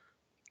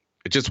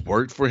just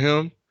worked for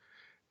him.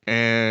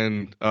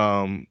 And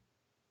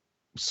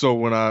so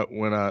when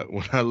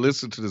I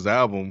listen to this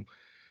album,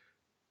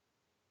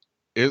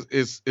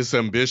 it's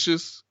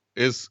ambitious,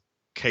 it's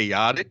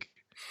chaotic,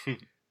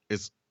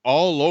 it's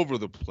all over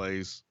the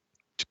place,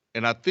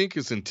 and I think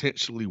it's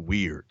intentionally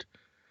weird.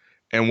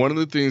 And one of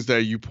the things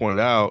that you pointed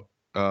out,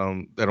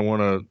 that I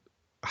want to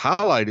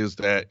highlight, is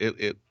that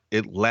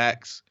it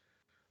lacks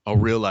a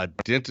real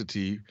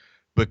identity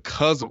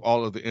because of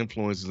all of the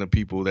influences and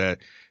people that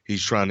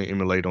he's trying to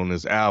emulate on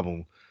this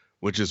album,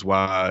 which is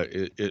why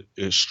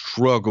it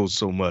struggles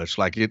so much.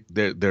 Like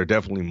there are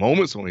definitely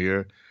moments on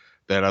here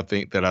that I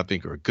think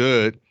are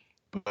good,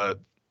 but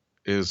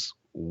is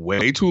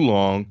way too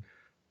long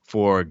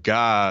for a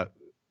guy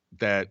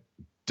that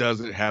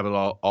doesn't have it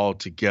all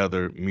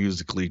together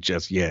musically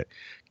just yet.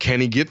 Can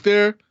he get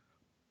there?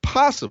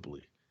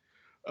 Possibly.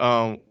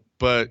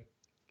 But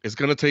it's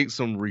going to take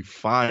some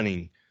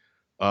refining,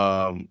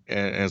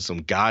 and some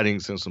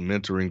guidance and some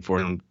mentoring for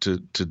him to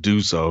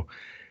do so.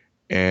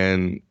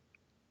 And,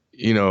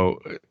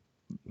 the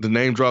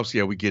name drops.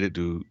 Yeah, we get it,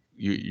 dude.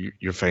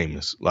 You're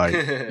famous. Like,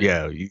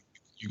 yeah,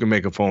 you can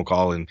make a phone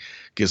call and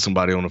get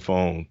somebody on the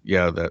phone.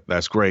 Yeah,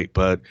 that's great.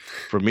 But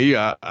for me,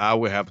 I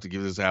would have to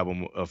give this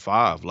album a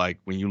 5. Like,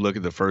 when you look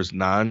at the first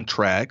 9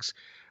 tracks,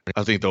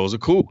 I think those are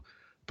cool.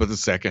 But the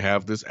second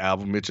half of this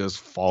album, it just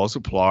falls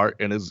apart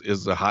and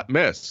is a hot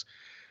mess.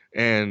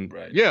 And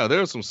Right. yeah,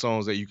 there are some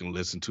songs that you can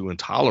listen to and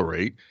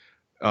tolerate.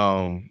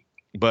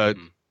 But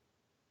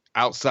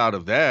outside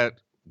of that,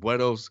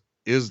 what else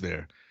is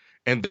there?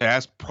 And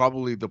that's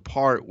probably the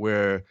part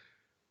where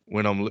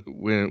when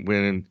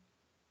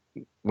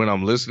when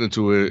I'm listening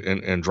to it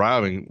and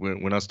driving,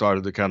 when I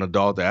started to kind of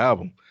dog the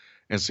album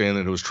and saying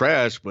that it was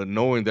trash, but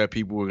knowing that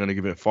people were going to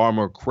give it far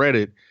more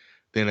credit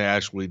than it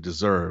actually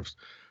deserves.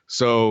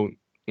 So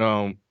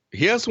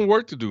he has some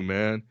work to do,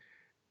 man.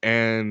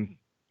 And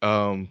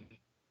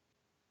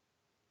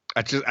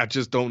I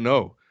just don't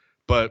know.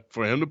 But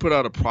for him to put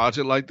out a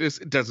project like this,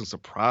 it doesn't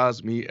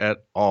surprise me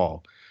at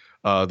all.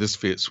 This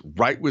fits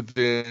right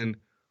within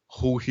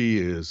who he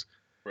is,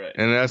 Right.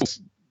 and that's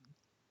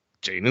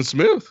Jaden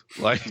Smith.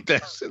 Like,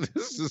 this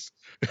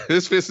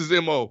fits his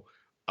MO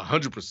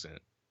 100%.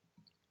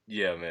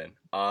 Yeah, man.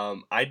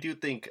 I do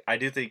think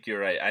you're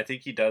right. I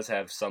think he does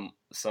have some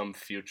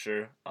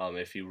future,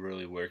 if he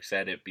really works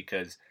at it,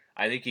 because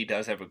I think he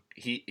does have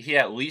he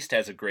at least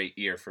has a great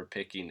ear for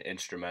picking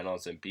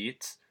instrumentals and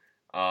beats.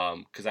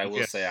 Because I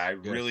will say I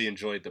really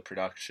enjoyed the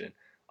production.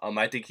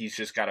 I think he's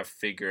just got to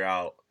figure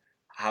out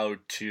how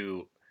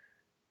to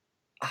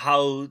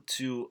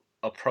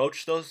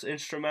approach those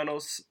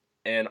instrumentals,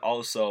 and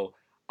also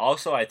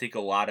I think a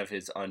lot of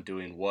his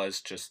undoing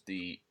was just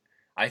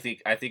I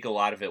think a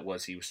lot of it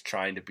was he was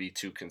trying to be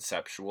too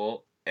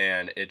conceptual,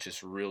 and it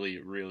just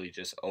really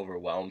just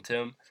overwhelmed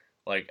him.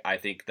 Like, I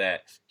think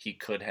that he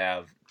could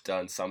have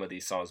done some of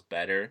these songs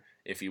better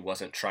if he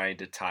wasn't trying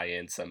to tie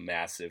in some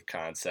massive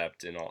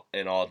concept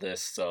and all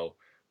this. So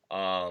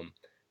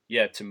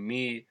yeah, to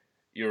me,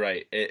 you're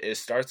right. It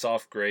starts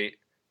off great,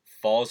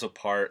 falls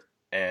apart,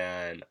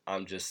 and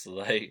I'm just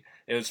like,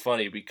 it was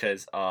funny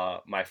because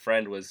my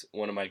friend was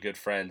one of my good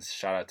friends.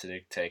 Shout out to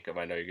Nick Tankum.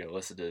 I know you're gonna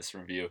listen to this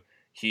review.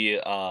 He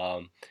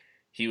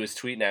was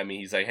tweeting at me.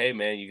 He's like, "Hey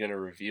man, you gonna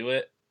review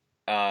it?"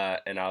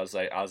 And I was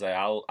like,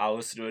 I'll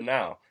listen to it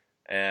now.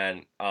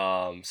 And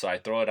so I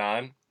throw it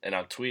on and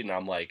I'm tweeting.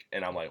 I'm like,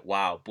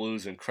 wow,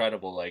 Blue's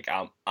incredible. Like,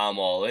 I'm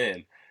all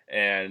in,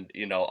 and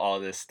all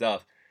this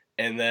stuff.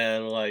 And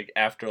then, like,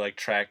 after like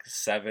track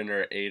 7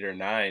 or 8 or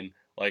 9,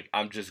 like,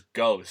 I'm just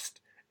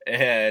ghost.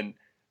 And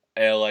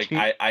like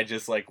I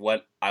just like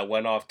went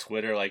off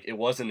Twitter. Like, it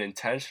wasn't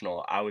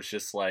intentional. I was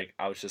just like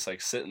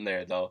sitting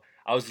there though.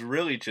 I was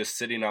really just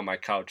sitting on my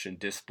couch in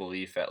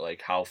disbelief at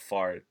like how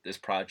far this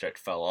project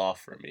fell off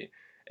for me.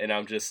 And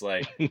I'm just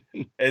like,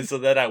 and so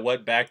then I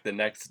went back the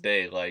next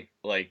day, like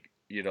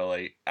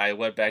I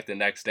went back the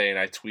next day and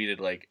I tweeted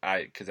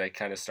because I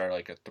kind of started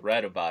like a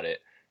thread about it,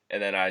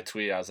 and then I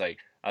tweeted, I was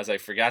like,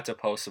 forgot to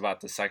post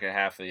about the second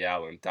half of the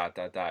album, ...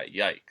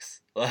 Yikes.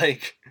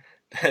 Like,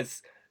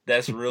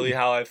 that's really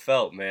how I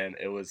felt, man.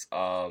 It was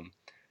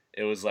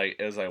like,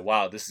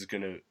 wow, this is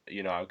gonna,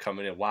 I'm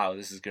coming in, wow,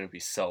 this is gonna be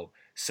so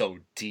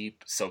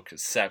deep, so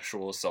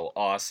conceptual, so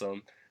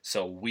awesome,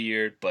 so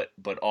weird, but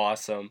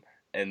awesome.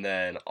 And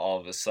then all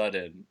of a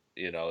sudden,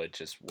 it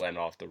just went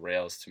off the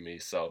rails to me.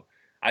 So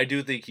I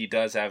do think he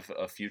does have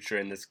a future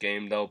in this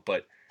game, though.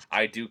 But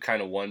I do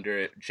kind of wonder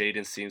if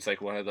Jaden seems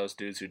like one of those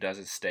dudes who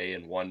doesn't stay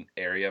in one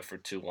area for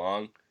too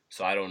long.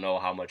 So I don't know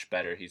how much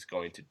better he's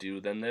going to do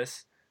than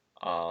this.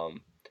 And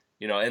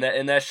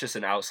that's just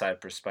an outside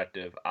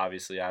perspective.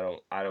 Obviously, I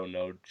don't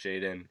know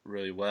Jaden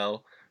really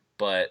well,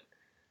 but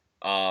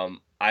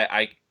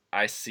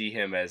I see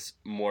him as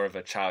more of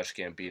a Childish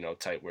Gambino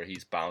type, where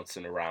he's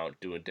bouncing around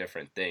doing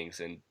different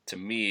things. And to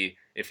me,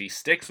 if he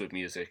sticks with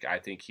music, I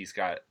think he's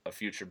got a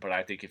future. But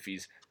I think if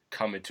he's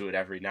coming to it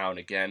every now and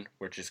again.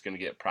 We're just gonna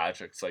get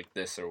projects like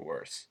this or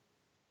worse.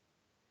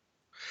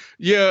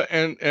 Yeah,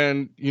 and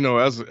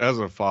as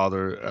a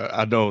father,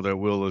 I know that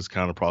Will is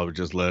kind of probably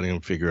just letting him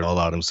figure it all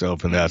out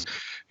himself, and that's,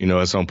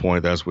 at some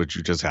point that's what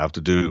you just have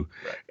to do.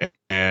 Right.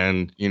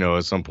 And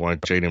at some point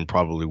Jaden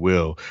probably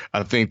will.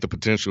 I think the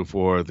potential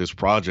for this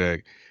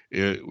project,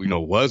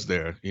 was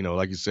there.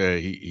 Like you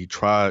said, he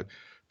tried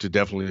to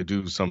definitely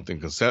do something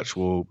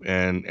conceptual,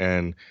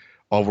 and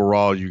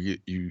overall you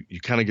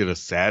kind of get a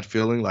sad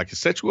feeling, like it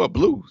set you up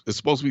blue. It's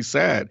supposed to be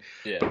sad,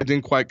 Yeah. but it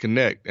didn't quite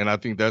connect, and I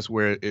think that's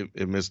where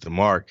it missed the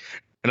mark.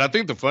 And I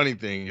think the funny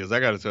thing is,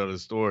 I got to tell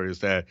this story, is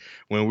that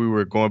when we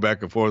were going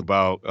back and forth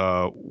about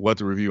what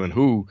to review and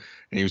who,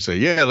 and you say,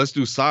 yeah, let's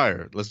do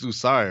Sire,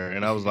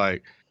 and I was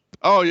like,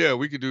 oh yeah,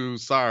 we could do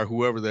Sire,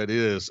 whoever that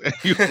is. And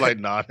he was like,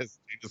 nah, that's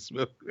Jaden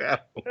Smith.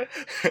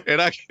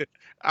 And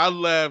I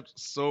laughed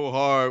so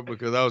hard,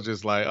 because I was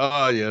just like,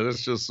 oh yeah,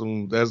 that's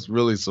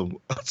really some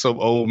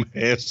old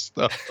man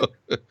stuff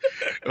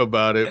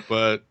about it.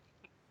 But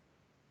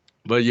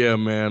yeah,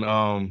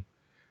 man.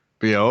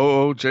 But yeah,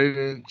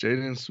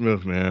 Jaden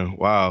Smith, man.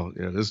 Wow,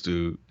 yeah, this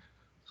dude,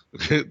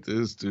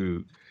 this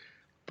dude.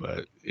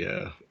 But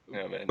yeah.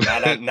 Yeah, man.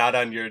 Not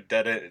on your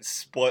dead end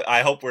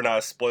I hope we're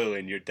not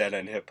spoiling your dead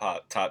end hip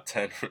hop top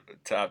 10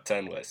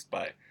 list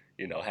by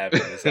having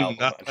this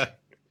album.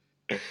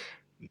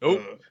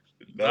 Nope.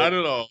 Not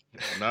at all.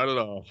 Not at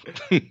all.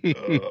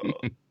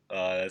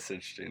 That's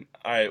interesting.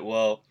 All right.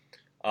 Well,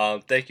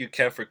 thank you,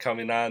 Ken, for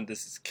coming on.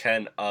 This is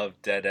Ken of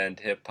Dead End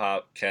Hip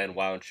Hop. Ken,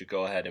 why don't you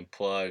go ahead and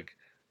plug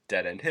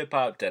Dead End Hip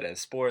Hop, Dead End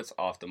Sports,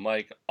 Off the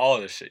Mic,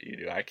 all the shit you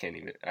do. I can't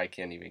even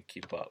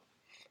keep up.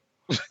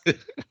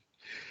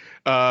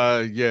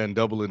 Yeah, and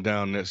doubling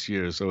down next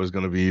year, so it's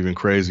gonna be even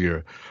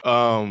crazier.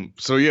 So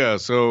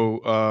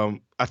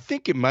I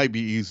think it might be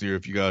easier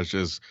if you guys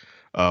just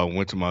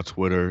went to my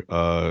Twitter,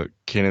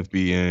 Kenneth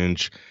B.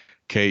 Inge,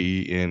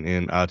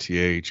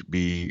 KENNITH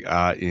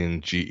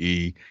BINGE.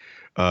 You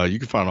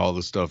can find all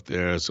the stuff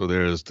there. So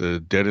there's the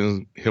Dead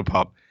End Hip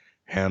Hop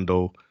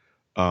handle,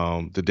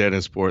 the Dead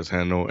End Sports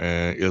handle,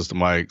 and Is the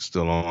Mic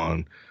Still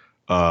On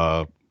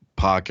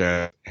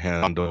podcast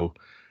handle.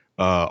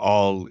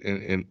 All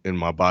in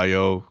my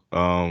bio.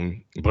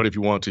 But if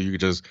you want to, you can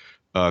just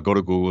go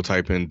to Google,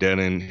 type in Dead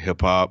End Hip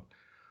Hop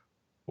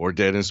or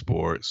Dead End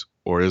Sports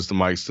or Is the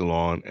Mic Still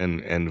On,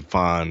 and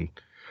find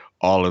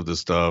all of the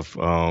stuff.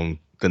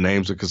 The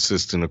names are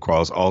consistent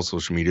across all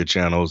social media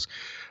channels.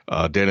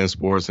 Dead End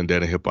Sports and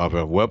Dead End Hip Hop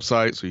have a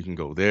website, so you can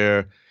go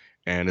there.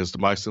 And Is the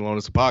Mic Still On?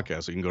 It's a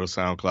podcast, so you can go to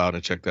SoundCloud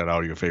and check that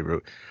out, your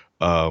favorite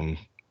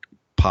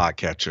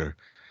podcatcher.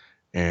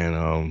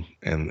 And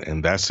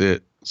that's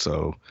it.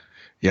 So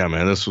yeah,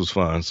 man, this was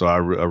fun. So I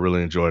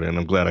really enjoyed it, and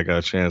I'm glad I got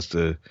a chance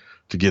to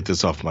get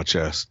this off my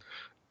chest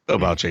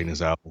about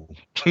Jaden's album.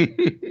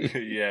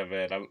 Yeah,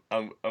 man,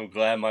 I'm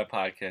glad my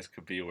podcast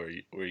could be where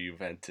you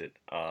vented.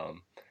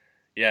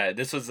 Yeah,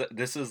 this is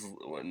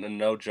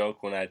no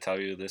joke when I tell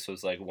you this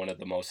was like one of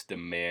the most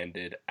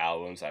demanded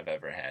albums I've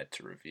ever had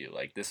to review.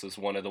 Like, this was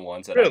one of the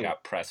ones that Really? I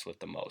got pressed with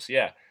the most.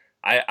 Yeah,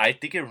 I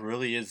think it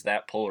really is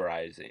that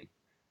polarizing.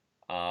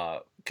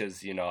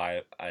 Because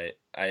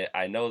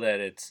I know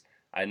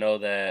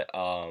that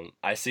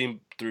I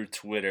seen through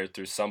Twitter,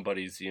 through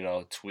somebody's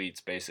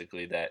tweets,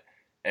 basically, that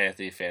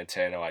Anthony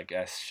Fantano, I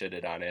guess,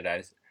 shitted on it.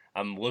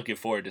 I'm looking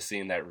forward to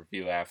seeing that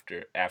review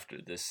after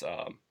this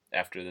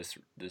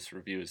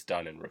review is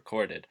done and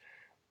recorded.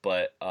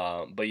 But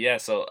yeah,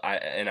 so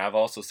I've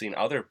also seen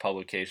other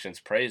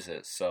publications praise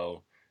it.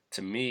 So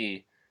to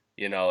me,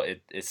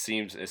 it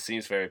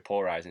seems very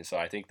polarizing. So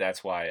I think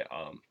that's why it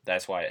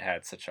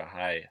had such a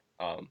high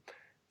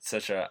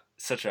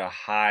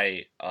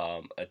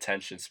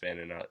attention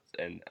span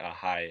and a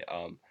high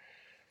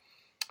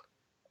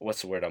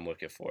what's the word I'm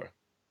looking for?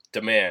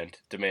 Demand.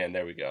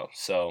 There we go.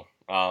 So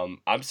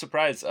I'm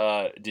surprised.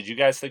 Did you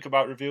guys think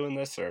about reviewing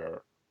this,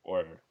 or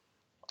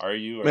are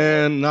you? Or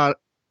Man, not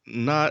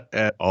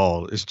at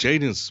all. It's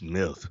Jaden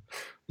Smith.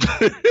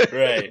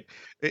 Right.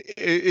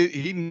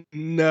 He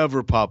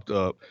never popped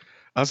up.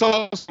 I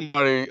saw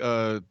somebody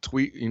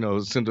tweet,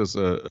 send us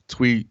a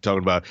tweet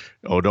talking about,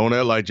 oh, don't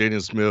act like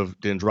Jaden Smith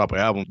didn't drop an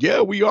album. Yeah,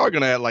 we are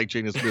gonna act like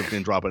Jaden Smith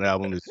didn't drop an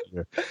album this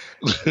year.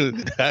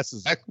 That's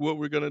exactly what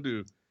we're gonna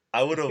do.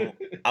 I would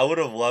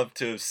have loved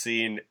to have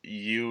seen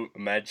you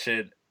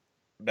mention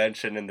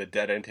in the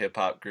Dead End Hip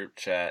Hop group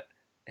chat,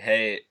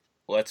 hey,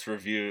 let's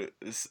review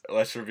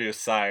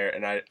Sire,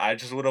 and I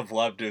just would have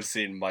loved to have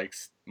seen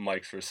Mike's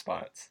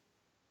response.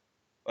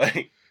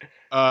 Like,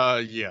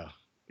 yeah.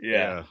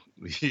 Yeah.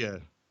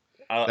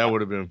 That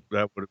would have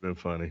been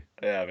funny.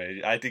 Yeah,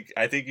 man. I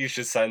think you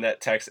should send that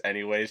text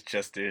anyways,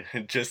 just to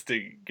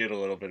get a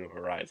little bit of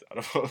a rise out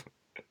of him.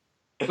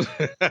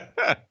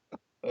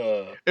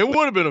 It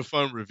would have been a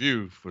fun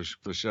review for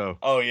sure.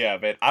 Oh yeah,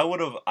 man. I would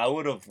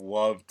have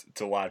loved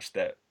to watch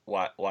that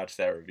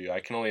review. I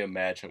can only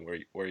imagine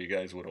where you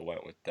guys would have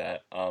went with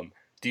that.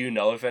 Do you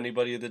know if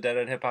anybody of the Dead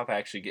End Hip Hop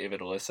actually gave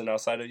it a listen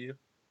outside of you?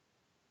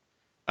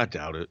 I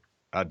doubt it.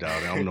 I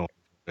don't know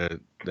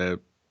that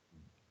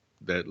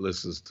that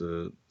listens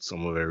to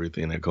some of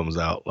everything that comes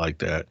out like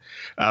that.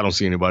 I don't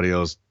see anybody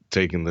else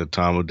taking the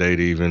time of day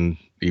to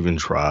even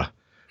try.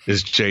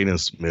 It's Jaden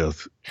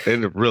Smith,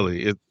 and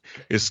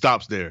it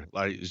stops there.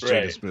 Like, it's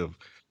Right. Jaden Smith.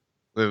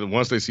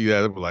 Once they see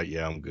that, they'll be like,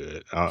 "Yeah, I'm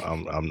good.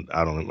 I'm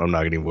not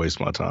gonna even waste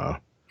my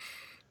time."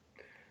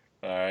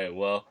 All right.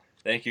 Well,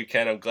 thank you,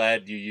 Ken. I'm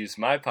glad you used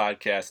my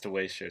podcast to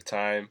waste your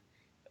time.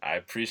 I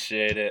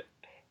appreciate it.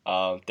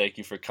 Thank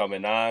you for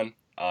coming on.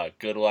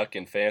 Good luck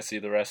in fantasy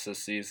the rest of the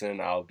season.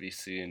 I'll be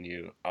seeing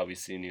you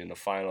in the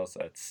finals.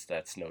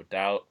 That's no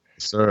doubt.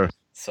 Sir.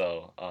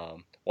 So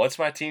once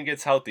my team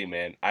gets healthy,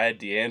 man, I had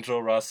D'Angelo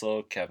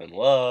Russell, Kevin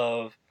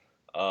Love.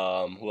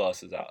 Who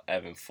else is out?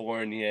 Evan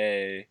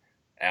Fournier,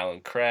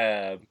 Alan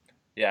Crabb.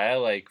 Yeah, I had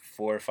like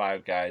 4 or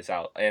 5 guys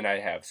out, and I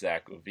have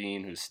Zach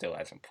LaVine, who still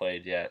hasn't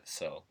played yet.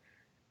 So,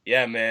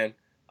 yeah, man.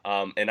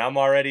 And I'm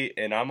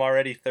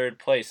already third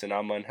place, and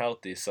I'm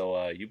unhealthy.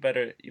 So you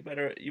better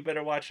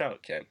watch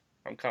out, Ken.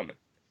 I'm coming,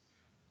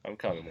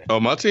 man. Oh,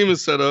 my team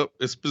is set up.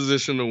 It's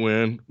positioned to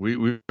win.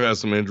 We've had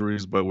some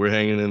injuries, but we're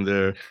hanging in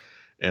there,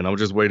 and I'm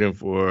just waiting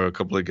for a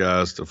couple of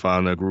guys to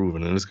find their groove,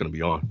 and then it's gonna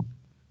be on.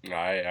 All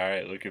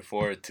right. Looking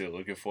forward to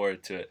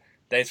it.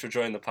 Thanks for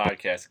joining the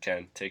podcast,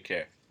 Ken. Take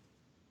care.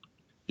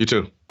 You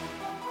too.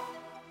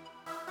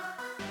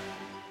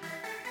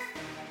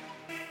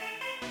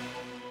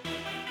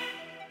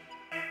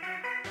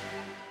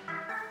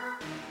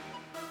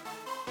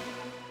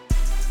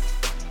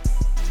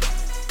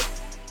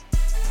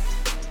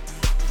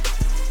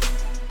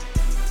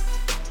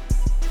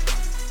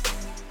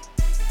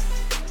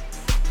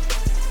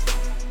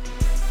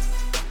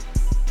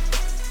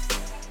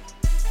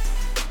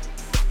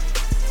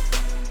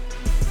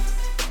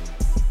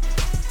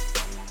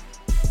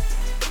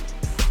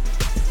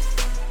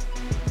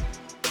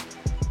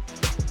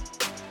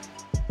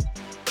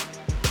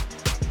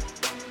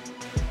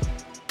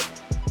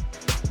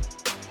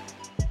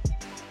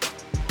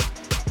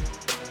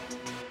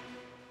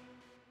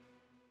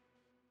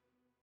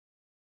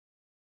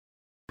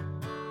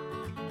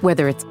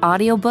 Whether it's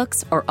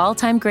audiobooks or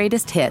all-time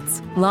greatest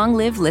hits, long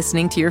live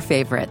listening to your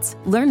favorites.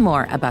 Learn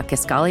more about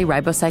Kisqali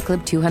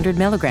Ribociclib 200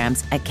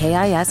 milligrams at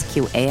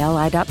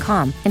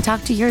KISQALI.com and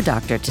talk to your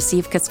doctor to see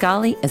if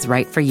Kisqali is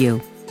right for you.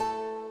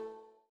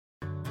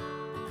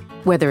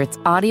 Whether it's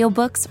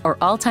audiobooks or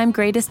all-time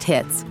greatest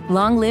hits,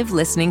 long live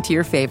listening to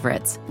your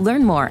favorites.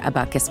 Learn more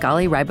about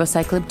Kisqali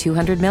Ribociclib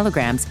 200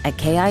 milligrams at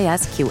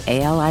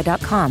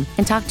KISQALI.com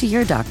and talk to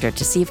your doctor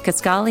to see if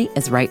Kisqali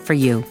is right for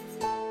you.